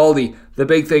Eovaldi, the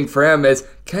big thing for him is,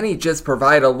 can he just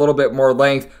provide a little bit more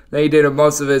length than he did in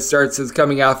most of his starts since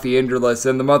coming off the injured list?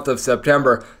 In the month of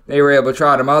September, they were able to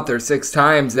trot him out there 6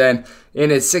 times, and in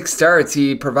his 6 starts,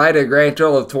 he provided a grand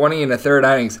total of 20 1/3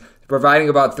 innings, providing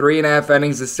about 3.5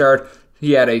 innings to start.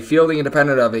 He had a fielding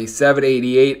independent of a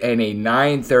 7.88 and a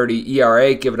 9.30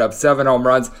 ERA, giving up 7 home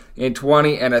runs in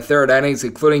 20 1/3 innings,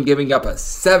 including giving up a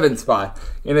 7 spot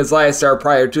in his last start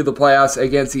prior to the playoffs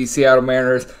against the Seattle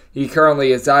Mariners. He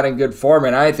currently is not in good form,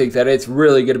 and I think that it's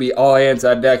really going to be all hands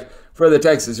on deck for the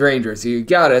Texas Rangers. You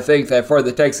gotta think that for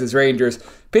the Texas Rangers,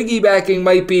 piggybacking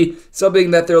might be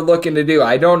something that they're looking to do.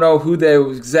 I don't know who that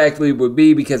exactly would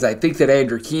be, because I think that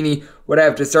Andrew Keeney would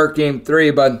have to start game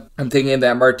 3, but I'm thinking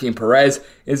that Martin Perez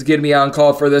is going to be on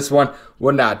call for this one.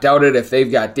 Would not doubt it if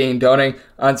they've got Dane Dunning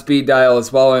on speed dial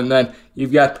as well, and then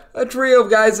you've got a trio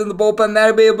of guys in the bullpen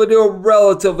that'll be able to do a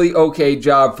relatively okay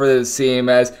job for this team,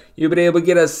 as you've been able to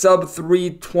get a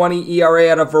sub-3.20 ERA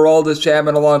out of Aroldis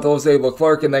Chapman along with Jose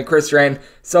Leclerc, and then Chris Stratton,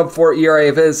 sub-4 ERA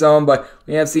of his own, but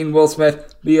we have seen Will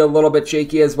Smith be a little bit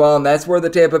shaky as well, and that's where the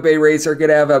Tampa Bay Rays are going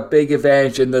to have a big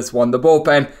advantage in this one. The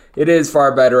bullpen, it is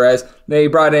far better, as they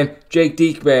brought in Jake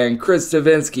Diekman, Chris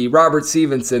Davinsky, Robert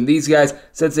Stevenson. These guys,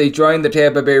 since they joined the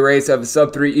Tampa Bay Rays, have a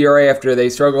sub-3 ERA after they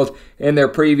struggled in their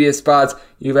previous spots.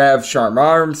 You have Sharm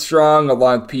Armstrong,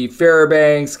 along with Pete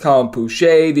Fairbanks, Colin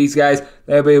Pouchet. These guys,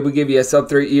 they'll be able to give you a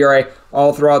sub-3 ERA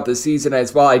all throughout the season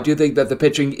as well. I do think that the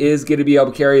pitching is going to be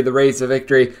able to carry the Rays to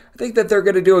victory. I think that they're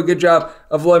going to do a good job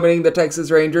of limiting the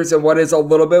Texas Rangers in what is a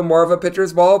little bit more of a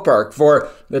pitcher's ballpark. For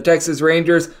the Texas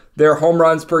Rangers, their home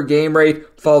runs per game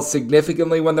rate falls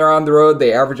significantly when they're on the road.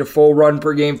 They average a full run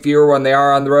per game fewer when they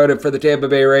are on the road. And for the Tampa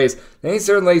Bay Rays, they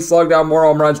certainly slugged out more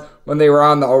home runs when they were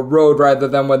on the road rather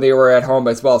than when they were at home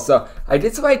as well. So I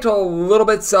did some total a little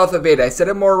bit south of 8. I set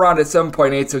it more around at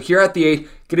 7.8. So here at the 8,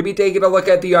 going to be taking a look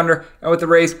at the under. And with the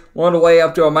Rays, willing to lay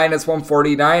up to a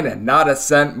 -149 and not a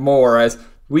cent more, as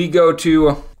we go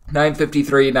to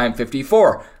 953,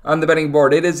 954. On the betting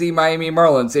board, it is the Miami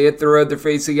Marlins. They hit the road. They're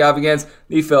facing off against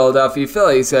the Philadelphia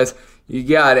Phillies. As you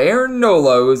got Aaron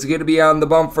Nola, who's going to be on the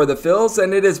bump for the Phils,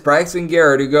 and it is Braxton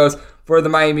Garrett who goes for the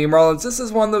Miami Marlins. This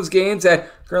is one of those games that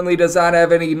currently does not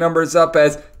have any numbers up,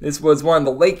 as this was one of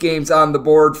the late games on the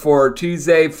board for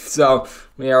Tuesday, so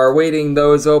we are awaiting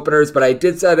those openers, but I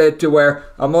did set it to where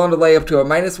I'm willing to lay up to a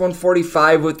minus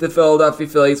 145 with the Philadelphia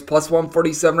Phillies, plus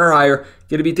 147 or higher.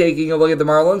 Going to be taking a look at the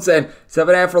Marlins, and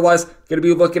 7.5 or less, going to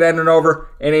be looking at an over,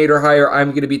 and 8 or higher, I'm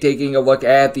going to be taking a look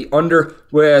at the under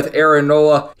with Aaron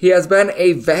Nola. He has been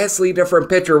a vastly different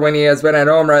pitcher when he has been at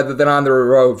home rather than on the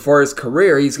road. For his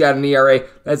career, he's got an ERA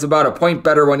that's about a point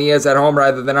better when he is at home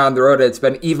rather than on the road. It's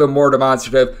been even more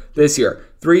demonstrative this year.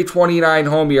 3.29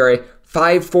 home ERA,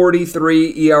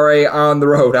 5.43 ERA on the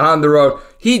road. On the road,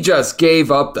 he just gave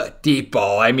up the deep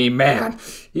ball. I mean, man,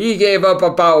 he gave up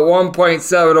about 1.7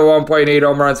 to 1.8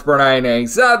 home runs per 9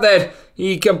 innings. Not that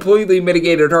he completely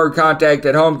mitigated hard contact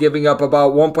at home, giving up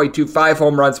about 1.25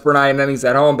 home runs per 9 innings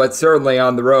at home, but certainly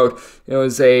on the road, it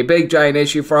was a big, giant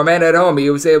issue for him. And at home, he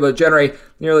was able to generate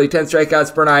nearly 10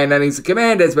 strikeouts per 9 innings. The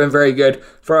command has been very good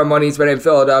for him when he's been in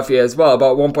Philadelphia as well,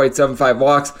 about 1.75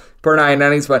 walks per 9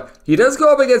 innings, but he does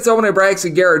go up against someone like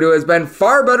Braxton Garrett, who has been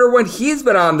far better when he's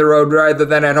been on the road rather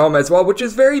than at home as well, which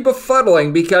is very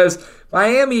befuddling because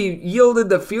Miami yielded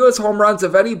the fewest home runs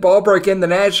of any ballpark in the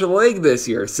National League this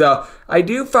year. So I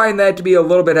do find that to be a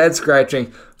little bit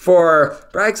head-scratching. For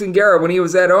Braxton Garrett, when he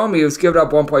was at home, he was giving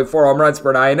up 1.4 home runs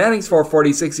per 9 innings,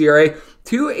 4.46 ERA,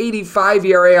 2.85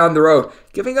 ERA on the road,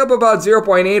 giving up about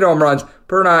 0.8 home runs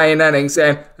per 9 innings.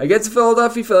 And against the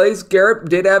Philadelphia Phillies, Garrett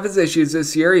did have his issues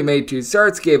this year. He made 2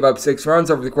 starts, gave up 6 runs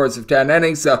over the course of 10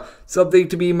 innings, so something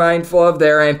to be mindful of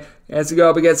there. And has to go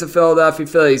up against the Philadelphia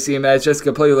Phillies team that's just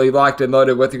completely locked and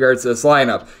loaded with regards to this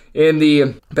lineup. In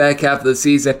the back half of the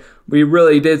season, we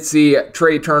really did see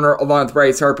Trey Turner along with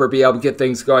Bryce Harper be able to get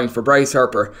things going. For Bryce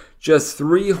Harper, just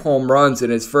 3 home runs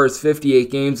in his first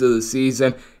 58 games of the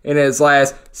season. In his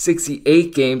last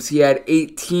 68 games, he had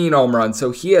 18 home runs,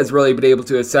 so he has really been able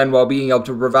to ascend while being able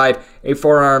to provide a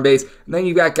 4-run base. And then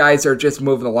you've got guys that are just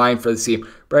moving the line for the team.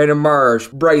 Brandon Marsh,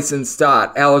 Bryson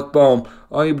Stott, Alec Bohm,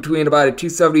 only between about a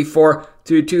 274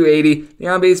 to 280. The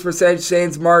on-base percentage,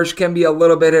 Saints Marsh can be a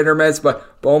little bit hit or miss,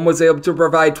 but Bohm was able to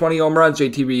provide 20 home runs.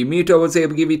 JT Realmuto was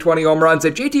able to give you 20 home runs.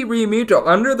 And JT Realmuto,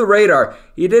 under the radar,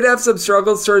 he did have some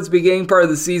struggles towards the beginning part of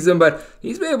the season, but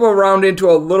he's been able to round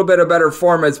into a little bit of better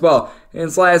form as well. In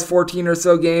his last 14 or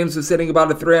so games, was hitting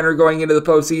about a 300 going into the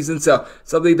postseason, so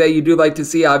something that you do like to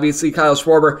see. Obviously, Kyle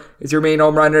Schwarber is your main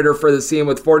home run hitter for the team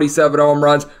with 47 home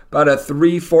runs, about a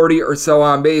 340 or so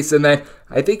on base. And then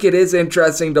I think it is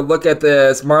interesting to look at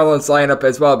this Marlins lineup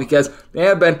as well, because they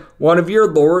have been one of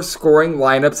your lower scoring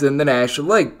lineups in the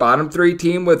National League. Bottom 3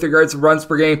 team with regards to runs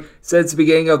per game since the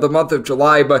beginning of the month of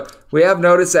July, but we have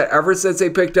noticed that ever since they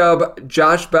picked up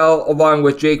Josh Bell along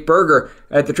with Jake Burger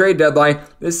at the trade deadline,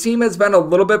 this team has been a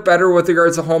little bit better with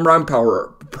regards to home run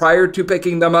power. Prior to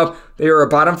picking them up, they were a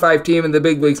bottom 5 team in the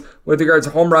big leagues with regards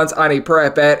to home runs on a per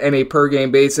at-bat and a per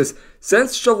game basis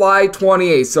since July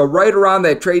 28th. So right around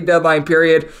that trade deadline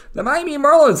period, the Miami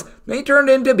Marlins, they turned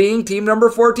into being team number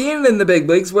 14 in the big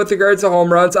leagues with regards to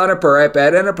home runs on a per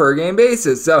at-bat and a per game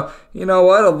basis. So, you know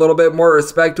what? A little bit more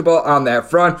respectable on that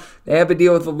front. They have to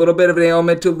deal with a little bit of an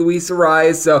ailment to Luis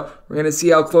Arraez, so we're going to see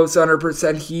how close to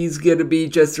 100% he's going to be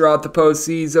just throughout the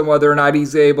postseason, whether or not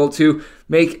he's able to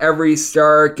make every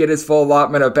start, get his full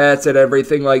allotment of bats and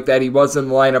everything like that. He was in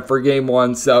the lineup for game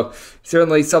 1, so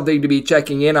certainly something to be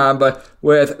checking in on. But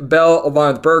with Bell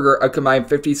along with Burger, a combined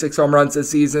 56 home runs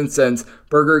this season since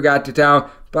Burger got to town,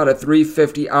 about a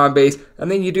 350 on base. And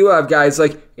then you do have guys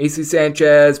like AC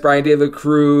Sanchez, Brian De La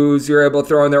Cruz. You're able to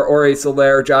throw in there Jorge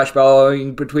Soler, Josh Bell,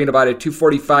 between about a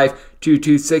 245 to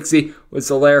 260 with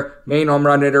Soler, main home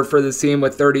run hitter for the team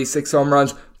with 36 home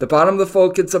runs. The bottom of the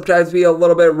fold can sometimes be a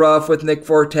little bit rough with Nick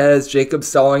Fortes, Jacob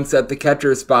Stallings at the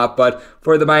catcher spot, but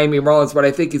for the Miami Marlins, what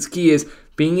I think is key is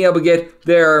being able to get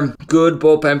their good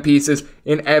bullpen pieces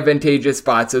in advantageous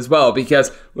spots as well,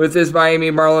 because with this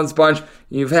Miami Marlins bunch,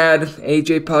 you've had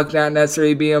AJ Puk not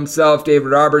necessarily be himself. David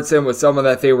Robertson was someone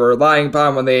that they were relying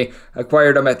upon when they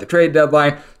acquired him at the trade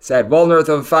deadline. Sad well north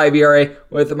of a 5 ERA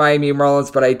with the Miami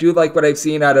Marlins, but I do like what I've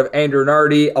seen out of Andrew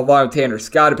Nardi along with Tanner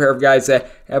Scott, a pair of guys that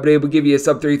have been able to give you a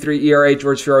sub-3.3 ERA.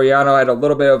 George Floriano had a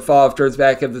little bit of a fall off towards the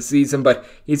back of the season, but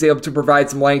he's able to provide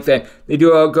some length, and they do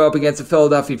go up against the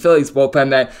Philadelphia Phillies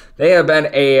bullpen that they have been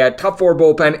a top 4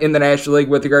 bullpen in the National League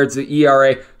with regards to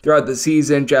ERA, throughout the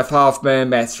season. Jeff Hoffman,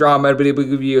 Matt Strom have been able to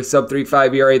give you a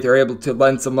sub-3.5 ERA. They're able to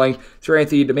lend some length. Sir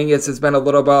Anthony Dominguez has been a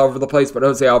little bit all over the place, but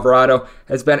Jose Alvarado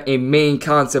has been a main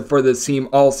concept for this team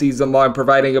all season long,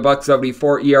 providing a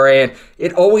 .74 ERA, and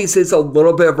it always is a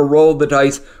little bit of a roll of the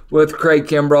dice with Craig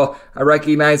Kimbrel. I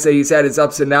recognize that he's had his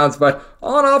ups and downs, but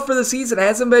all in all for the season,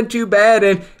 hasn't been too bad,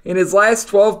 and in his last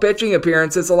 12 pitching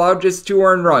appearances, allowed just 2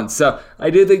 earned runs. So I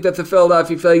do think that the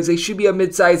Philadelphia Phillies, they should be a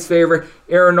mid-sized favorite.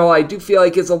 Aaron Nola, I do feel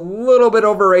like is a little bit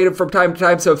overrated from time to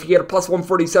time, so if you get a plus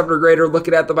 147 or greater,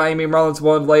 looking at the Miami Marlins,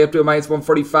 willing to lay up to a minus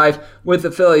 145 with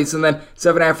the Phillies, and then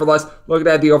 7.5 or less, looking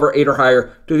at the over 8 or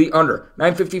higher to the under.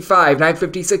 955,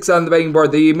 956 on the betting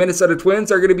board. The Minnesota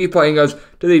Twins are going to be playing us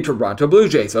to the Toronto Blue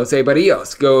Jays. Jose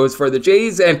Barrios goes for the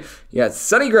Jays, and yes,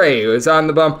 Sonny Gray is on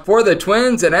the bump for the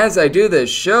Twins. And as I do this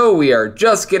show, we are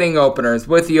just getting openers.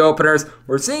 With the openers,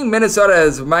 we're seeing Minnesota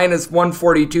as minus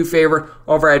 142 favorite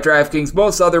over at DraftKings.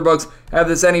 Most other books have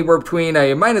this anywhere between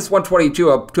a minus 122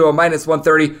 up to a minus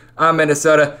 130 on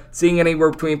Minnesota, seeing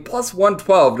anywhere between plus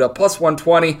 112 to plus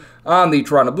 120 on the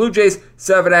Toronto Blue Jays.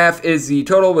 7.5 is the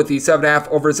total, with the 7.5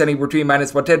 over is anywhere between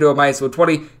minus 110 to a minus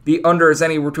 120. The under is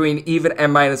anywhere between even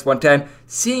and minus 110.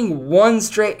 Seeing one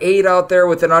straight 8 out there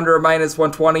with an under of minus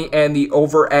 120 and the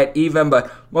over at even,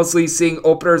 but mostly seeing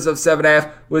openers of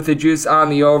 7.5 with the juice on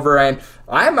the over, and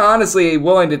I'm honestly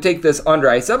willing to take this under.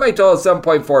 I set my total at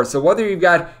 7.4, so whether you've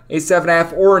got a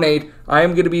 7.5 or an 8, I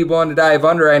am going to be willing to dive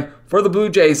under, and for the Blue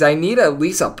Jays, I need at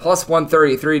least a plus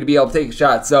 133 to be able to take a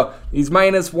shot. So these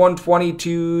minus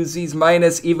 122s, these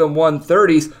minus even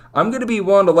 130s, I'm going to be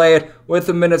willing to lay it with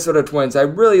the Minnesota Twins. I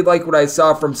really like what I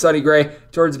saw from Sonny Gray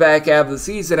towards back half of the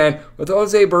season, and with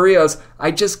Jose Barrios,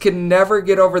 I just can never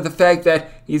get over the fact that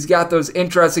he's got those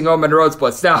interesting home and road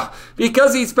splits. Now,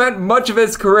 because he spent much of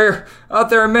his career out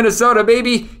there in Minnesota,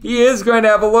 maybe he is going to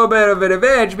have a little bit of an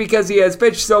advantage because he has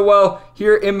pitched so well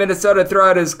here in Minnesota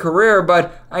throughout his career,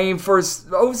 but I mean, for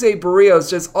Jose Barrios,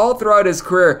 just all throughout his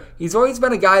career, he's always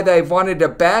been a guy that I've wanted to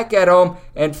back at home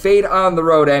and fade on the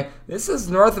road, and this is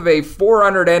north of a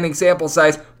 400 inning sample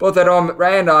size, both at home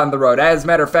and on the road. As a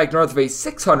matter of fact, north of a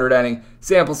 600 inning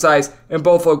sample size in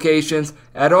both locations.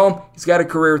 At home, he's got a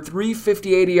career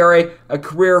 3.58 ERA, a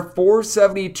career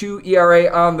 4.72 ERA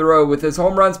on the road, with his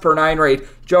home runs per 9 rate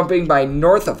jumping by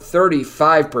north of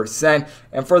 35%.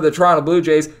 And for the Toronto Blue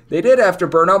Jays, they did have to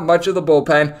burn up much of the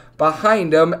bullpen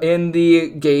behind them in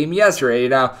the game yesterday.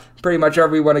 Now, pretty much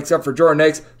everyone except for Jordan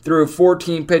Hicks threw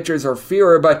 14 pitches or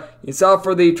fewer, but you saw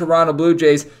for the Toronto Blue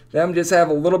Jays, them just have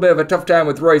a little bit of a tough time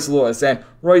with Royce Lewis, and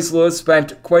Royce Lewis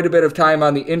spent quite a bit of time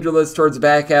on the injured list towards the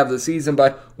back half of the season,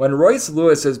 but when Royce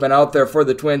Lewis has been out there for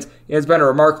the Twins, it has been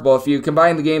remarkable. If you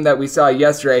combine the game that we saw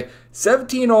yesterday,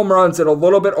 17 home runs and a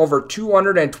little bit over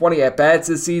 220 at-bats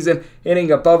this season,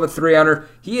 hitting above a 300.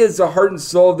 He is the heart and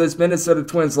soul of this Minnesota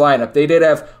Twins lineup. They did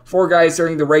have 4 guys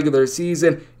during the regular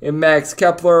season in Max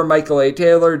Kepler, Michael A.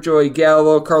 Taylor, Joey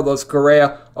Gallo, Carlos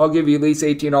Correa. I'll give you at least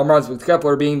 18 home runs, with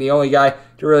Kepler being the only guy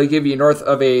to really give you north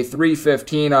of a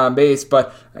 315 on base.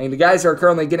 But I mean, the guys who are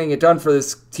currently getting it done for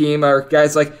this team are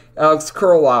guys like Alex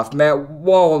Kirilloff, Matt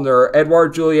Wallner,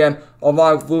 Edouard Julien,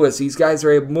 along with Lewis. These guys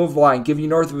are able to move the line, give you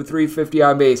north of a 350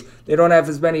 on base. They don't have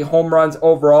as many home runs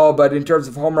overall, but in terms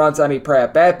of home runs on a per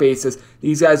at-bat basis,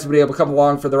 these guys will be able to come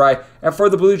along for the ride. And for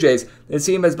the Blue Jays, this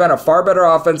team has been a far better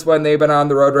offense when they've been on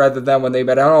the road rather than when they've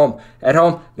been at home. At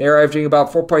home, they are averaging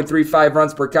about 4.35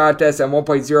 runs per contest and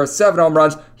 1.07 home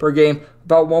runs per game,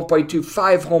 about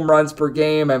 1.25 home runs per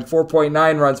game and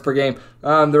 4.9 runs per game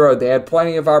on the road. They had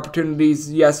plenty of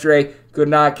opportunities yesterday, could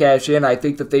not cash in. I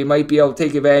think that they might be able to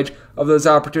take advantage of those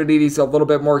opportunities a little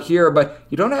bit more here, but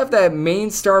you don't have that main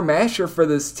star masher for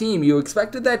this team. You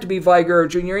expected that to be Vlad Guerrero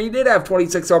Jr. He did have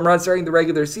 26 home runs during the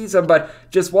regular season, but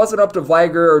just wasn't up to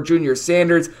Vlad Guerrero Jr.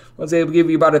 standards. Was able to give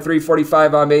you about a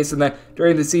 345 on base, and then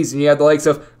during the season you had the likes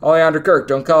of Alejandro Kirk,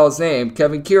 don't call his name,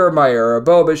 Kevin Kiermaier,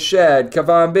 Bo Bichette,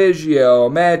 Cavan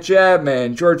Biggio, Matt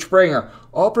Chapman, George Springer,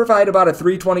 all provide about a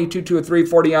 322 to a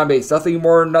 340 on base. Nothing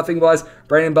more, nothing less.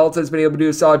 Brandon Belt has been able to do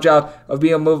a solid job of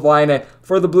being able to move line. And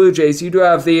for the Blue Jays, you do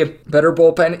have the better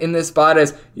bullpen in this spot,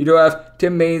 as you do have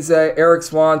Tim Meza, Eric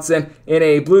Swanson in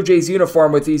a Blue Jays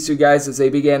uniform with these two guys as they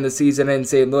began the season in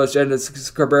St. Louis. Genesis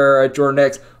Cabrera, Jordan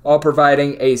Hicks, all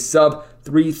providing a sub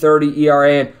 3.30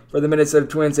 ERA. And for the Minnesota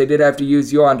Twins, they did have to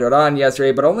use Yohan Duran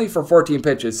yesterday, but only for 14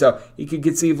 pitches, so he could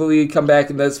conceivably come back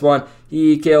in this one.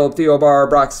 He, Caleb Theobar,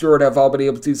 Brock Stewart have all been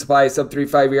able to supply a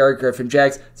sub-3.5 ERA. Griffin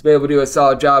Jax has been able to do a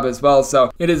solid job as well,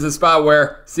 so it is a spot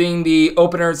where seeing the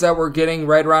openers that we're getting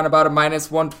right around about a minus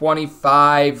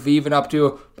 125, even up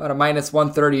to about a minus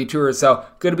 132 or so.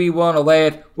 Going to be willing to lay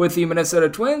it with the Minnesota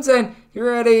Twins, and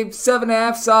you're at a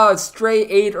 7.5. Saw a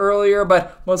straight 8 earlier,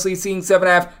 but mostly seeing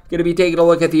 7.5. Going to be taking a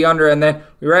look at the under, and then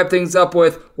we wrap things up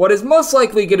with what is most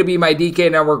likely going to be my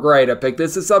DK Network write-up pick.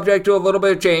 This is subject to a little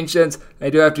bit of change since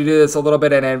I do have to do this a little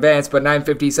bit in advance, but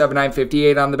 957,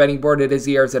 958 on the betting board. It is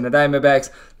the Arizona Diamondbacks.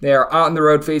 They are on the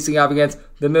road facing off against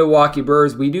the Milwaukee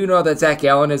Brewers. We do know that Zach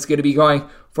Gallen is going to be going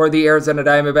for the Arizona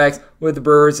Diamondbacks. With the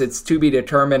Brewers, it's to be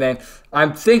determined, and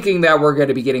I'm thinking that we're going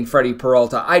to be getting Freddie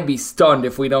Peralta. I'd be stunned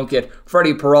if we don't get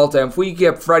Freddie Peralta. If we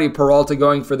get Freddie Peralta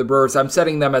going for the Brewers, I'm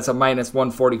setting them as a minus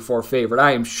 144 favorite.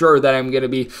 I am sure that I'm going to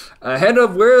be ahead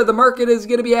of where the market is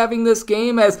going to be having this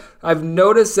game, as I've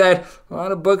noticed that a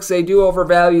lot of books, they do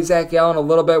overvalue Zach Gallen a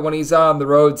little bit when he's on the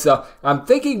road. So I'm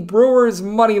thinking Brewers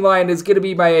money line is going to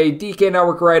be my DK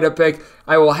Network write-up pick.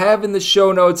 I will have in the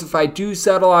show notes if I do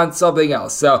settle on something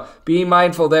else. So be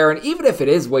mindful there. And even if it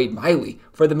is Wade Miley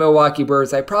for the Milwaukee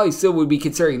Brewers, I probably still would be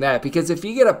considering that, because if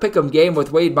you get a pick'em game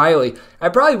with Wade Miley, I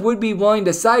probably would be willing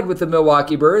to side with the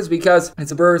Milwaukee Brewers, because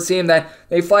it's a Brewers team that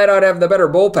they flat out have the better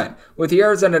bullpen. With the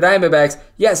Arizona Diamondbacks,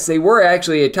 yes, they were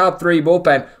actually a top 3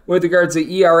 bullpen with regards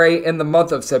to ERA in the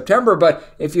month of September,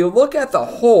 but if you look at the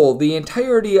whole, the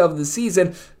entirety of the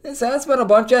season, this has been a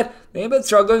bunch that they've been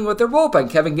struggling with their bullpen.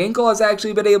 Kevin Ginkel has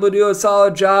actually been able to do a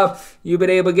solid job. You've been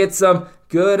able to get some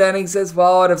good innings as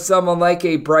well out of someone like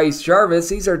a Bryce Jarvis.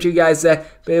 These are two guys that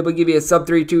have been able to give you a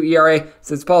sub-3.2 ERA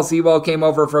since Paul Sewald came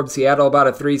over from Seattle, about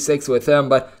a 3.6 with him.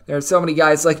 But there are so many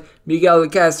guys like Miguel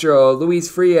Castro,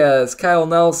 Luis Frias, Kyle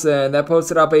Nelson that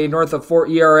posted up a north of 4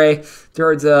 ERA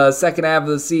towards the second half of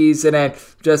the season, and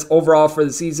just overall for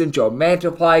the season, Joe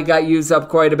Mantiply got used up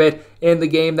quite a bit in the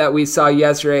game that we saw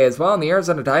yesterday as well. And the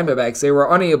Arizona Diamondbacks, they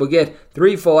were unable to get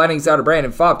 3 full innings out of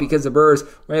Brandon Pfaadt because the Brewers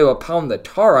were able to pound the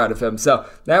tar out of him. So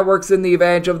that works in the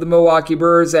advantage of the Milwaukee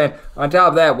Brewers. And on top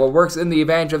of that, what works in the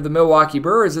advantage of the Milwaukee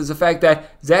Brewers is the fact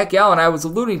that Zach Gallen, I was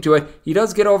alluding to it, he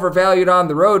does get overvalued on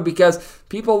the road because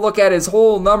people look at his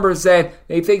whole numbers and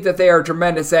they think that they are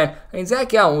tremendous. And Zach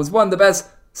Gallen was one of the best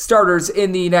starters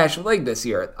in the National League this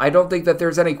year. I don't think that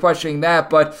there's any questioning that,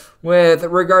 but with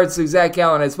regards to Zach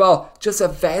Gallen as well, just a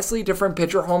vastly different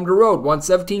pitcher home to road. Won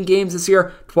 17 games this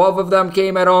year, 12 of them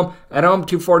came at home. At home,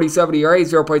 2.47 ERA,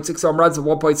 0.6 home runs, and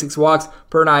 1.6 walks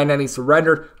per 9 innings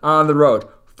surrendered. On the road,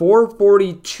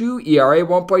 4.42 ERA,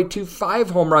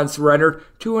 1.25 home runs surrendered,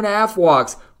 2.5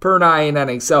 walks per 9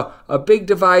 innings. So a big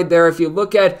divide there. If you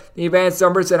look at the advanced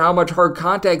numbers and how much hard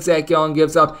contact Zach Gallen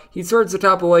gives up, he's towards the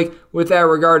top of the league with that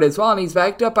regard as well. And he's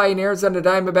backed up by an Arizona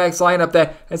Diamondbacks lineup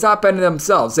that has not been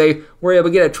themselves. They were able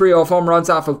to get a trio of home runs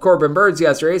off of Corbin Burnes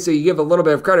yesterday, so you give a little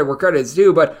bit of credit where credit is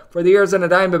due. But for the Arizona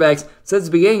Diamondbacks, since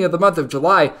the beginning of the month of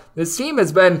July, this team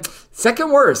has been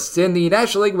second worst in the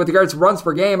National League with regards to runs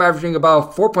per game, averaging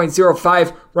about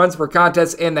 4.05 runs per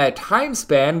contest in that time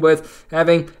span, with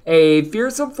having a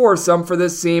fearsome foursome for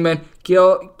this team, and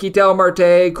Ketel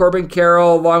Marte, Corbin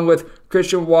Carroll, along with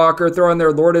Christian Walker, throwing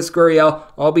their Lourdes Gurriel,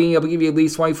 all being able to give you at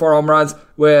least 24 home runs,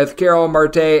 with Carroll,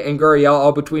 Marte, and Gurriel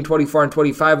all between 24 and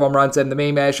 25 home runs, and the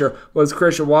main masher was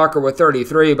Christian Walker with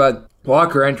 33, but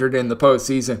Walker entered in the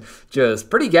postseason just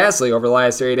pretty ghastly over the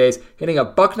last 3 days, hitting a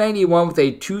 .191 with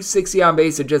a .260 on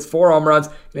base and just 4 home runs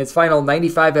in his final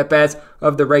 95 at-bats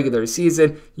of the regular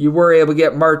season. You were able to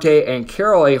get Marte and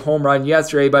Carroll a home run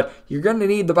yesterday, but you're going to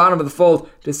need the bottom of the fold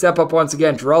to step up once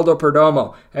again. Geraldo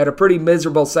Perdomo had a pretty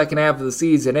miserable second half of the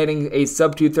season, hitting a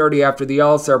sub-230 after the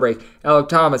All-Star break. Alec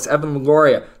Thomas, Evan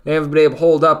Longoria, they haven't been able to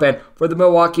hold up. And for the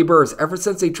Milwaukee Brewers, ever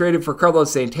since they traded for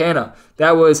Carlos Santana,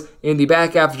 that was in the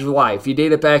back half of July. If you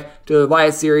date it back to the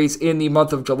last series in the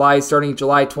month of July, starting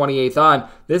July 28th on,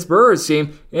 this Brewers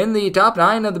team in the top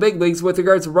 9 of the big leagues with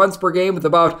regards to runs per game, with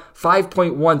about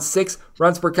 5.16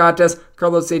 runs per contest.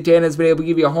 Carlos Santana has been able to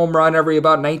give you a home run every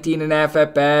about 19 and a half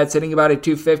at-bats, hitting about a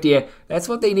 .250, and that's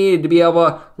what they needed to be able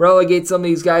to relegate some of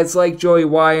these guys like Joey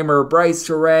Weimer, Bryce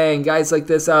Terang, guys like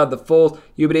this out of the fold.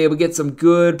 You've been able to get some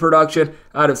good production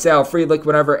out of Sal Frelick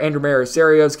whenever Andrew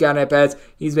Maricierio's gotten at-bats.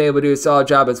 He's been able to do a solid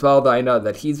job as well, though I know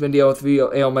that he's been dealing with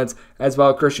few ailments as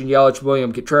well. Christian Yelich,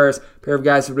 William Contreras, pair of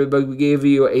guys who gave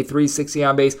you a .360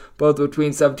 on base, both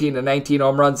between 17 and 19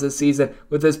 home runs this season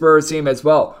with this Brewers team as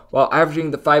well, while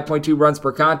averaging the 5.2 runs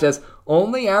per contest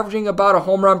only averaging about a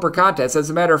home run per contest. As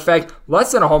a matter of fact,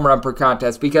 less than a home run per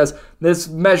contest, because this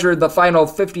measured the final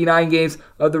 59 games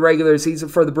of the regular season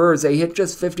for the Brewers. They hit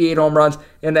just 58 home runs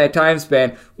in that time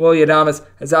span. Willy Adames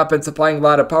has not been supplying a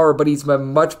lot of power, but he's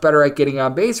been much better at getting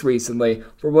on base recently.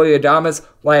 For Willy Adames,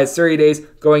 last 30 days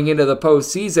going into the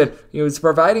postseason, he was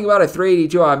providing about a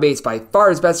 382 on base, by far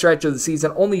his best stretch of the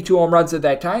season, only 2 home runs at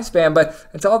that time span, but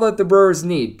it's all that the Brewers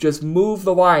need. Just move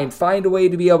the line, find a way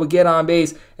to be able to get on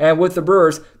base, and with the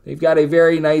Brewers, they've got a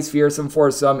very nice, fearsome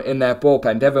foursome in that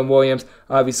bullpen. Devin Williams,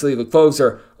 obviously the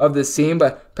closer of this team,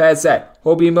 but past that,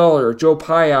 Hobie Miller, Joe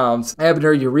Payamps,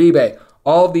 Abner Uribe,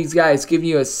 all of these guys giving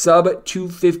you a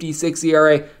sub-256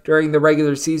 ERA during the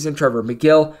regular season. Trevor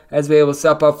McGill has been able to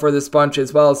step up for this bunch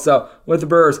as well. So with the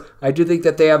Brewers, I do think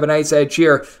that they have a nice edge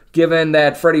here, given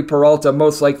that Freddie Peralta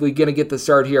most likely going to get the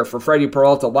start here. For Freddie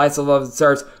Peralta, last 11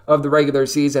 starts of the regular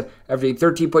season, averaging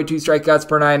 13.2 strikeouts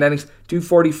per 9 innings,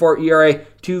 2.44 ERA,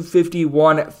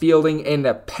 2.51 fielding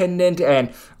independent,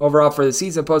 and overall for the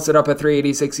season posted up a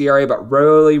 3.86 ERA, but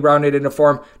really rounded into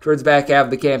form towards the back half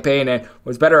of the campaign and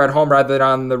was better at home rather than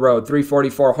on the road.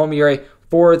 3.44 home ERA,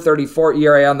 4.34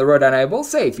 ERA on the road. And I will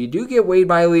say, if you do get Wade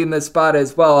Miley in this spot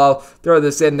as well, I'll throw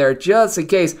this in there just in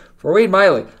case. For Wade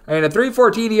Miley, I mean, a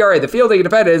 3.14 ERA, the fielding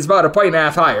independent is about a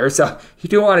 1.5 higher, so you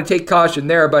do want to take caution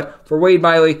there. But for Wade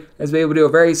Miley, has been able to do a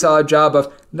very solid job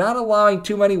of not allowing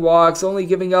too many walks, only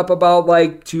giving up about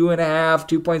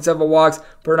 2.7 walks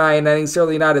per 9 innings.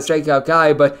 Certainly not a strikeout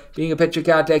guy, but being a pitcher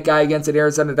contact guy against an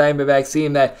Arizona Diamondbacks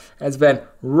team that has been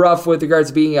rough with regards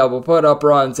to being able to put up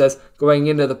runs as going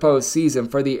into the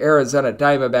postseason for the Arizona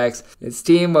Diamondbacks. His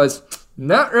team was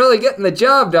not really getting the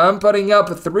job done, putting up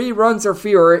 3 runs or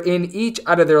fewer in each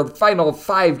out of their final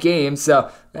 5 games, so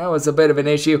that was a bit of an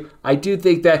issue. I do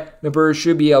think that the Brewers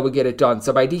should be able to get it done.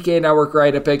 So my DK Network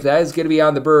right to pick, that is going to be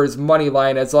on the Brewers money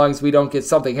line as long as we don't get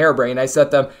something harebrained. I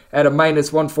set them at a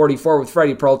minus 144 with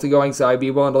Freddie Peralta going, so I'd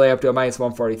be willing to lay up to a minus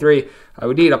 143. I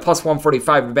would need a plus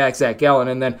 145 to back Zach Gallen,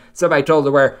 and then somebody told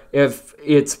to where if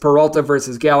it's Peralta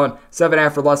versus Gallen,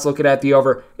 7.5 or less, looking at the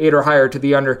over, 8 or higher to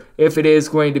the under. If it is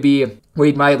going to be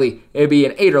Wade Miley, it'd be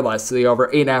an 8 or less to the over,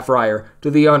 8.5 or higher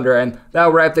to the under, and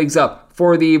that'll wrap things up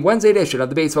for the Wednesday edition of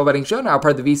the Baseball Betting Show, now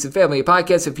part of the VSiN Family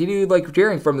Podcast. If you do like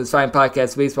hearing from this fine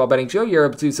podcast, Baseball Betting Show, you're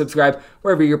able to subscribe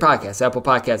wherever your podcasts, Apple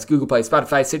Podcasts, Google Play,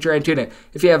 Spotify, Stitcher, and TuneIn.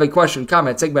 If you have a question,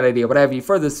 comment, segment idea, what have you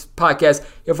for this podcast,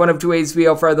 you have one of 2 ways to be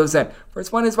able to fire those in.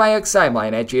 First one is my X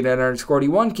timeline at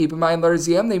Gina_D1. Keep in mind, letters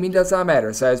EM, they mean does not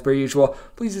matter. So as per usual,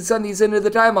 please do send these into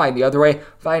the timeline. The other way,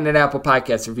 find an Apple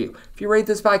Podcast review. If you rate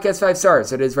this podcast 5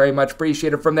 stars, it is very much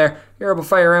appreciated. From there, you're able to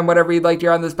fire in whatever you'd like to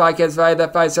hear on this podcast via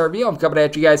that 5-star review. I'm coming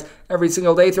at you guys every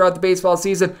single day throughout the baseball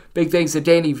season. Big thanks to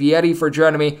Danny Vietti for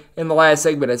joining me in the last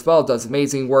segment as well. Does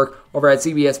amazing work over at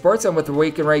CBS Sports and with the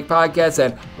Wake and Rake podcast,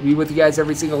 and I'll be with you guys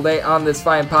every single day on this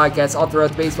fine podcast all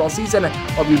throughout the baseball season.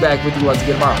 I'll be back with you once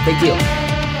again tomorrow. Thank you.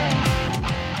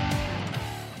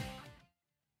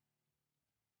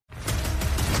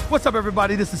 What's up,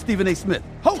 everybody? This is Stephen A. Smith,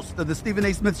 host of the Stephen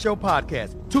A. Smith Show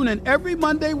podcast. Tune in every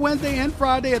Monday, Wednesday, and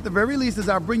Friday at the very least as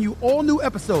I bring you all new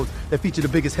episodes that feature the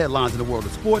biggest headlines in the world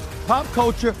of sports, pop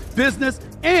culture, business,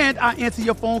 and I answer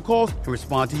your phone calls and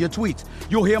respond to your tweets.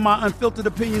 You'll hear my unfiltered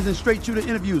opinions and straight-shooter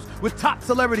interviews with top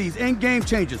celebrities and game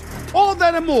changers. All of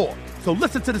that and more. So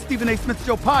listen to the Stephen A. Smith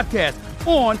Show podcast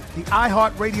on the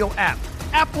iHeartRadio app,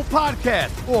 Apple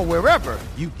Podcasts, or wherever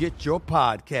you get your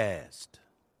podcast.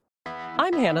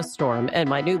 I'm Hannah Storm, and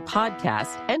my new podcast,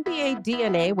 NBA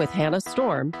DNA with Hannah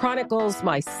Storm, chronicles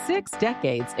my 6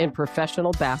 decades in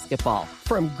professional basketball.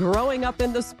 From growing up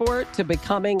in the sport to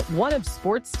becoming one of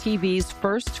sports TV's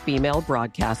first female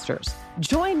broadcasters.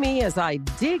 Join me as I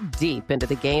dig deep into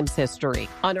the game's history,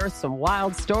 unearth some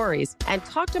wild stories, and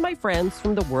talk to my friends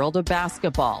from the world of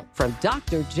basketball, from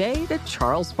Dr. J to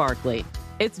Charles Barkley.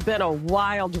 It's been a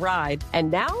wild ride, and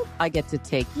now I get to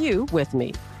take you with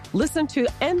me. Listen to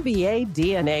NBA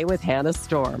DNA with Hannah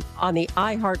Storm on the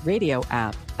iHeartRadio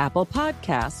app, Apple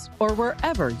Podcasts, or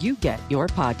wherever you get your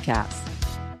podcasts.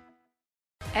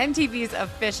 MTV's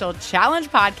official Challenge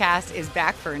podcast is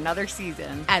back for another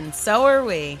season. And so are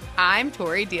we. I'm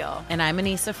Tori Deal. And I'm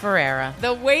Anissa Ferreira.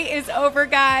 The wait is over,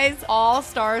 guys. All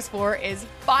Stars 4 is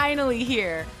finally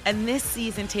here. And this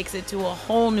season takes it to a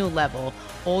whole new level.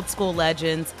 Old school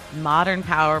legends, modern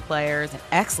power players, and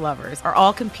ex-lovers are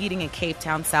all competing in Cape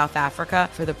Town, South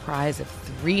Africa for the prize of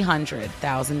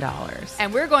 $300,000.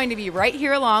 And we're going to be right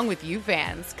here along with you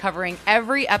fans, covering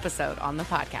every episode on the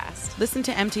podcast. Listen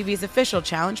to MTV's official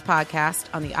Challenge podcast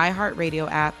on the iHeartRadio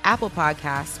app, Apple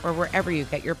Podcasts, or wherever you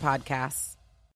get your podcasts.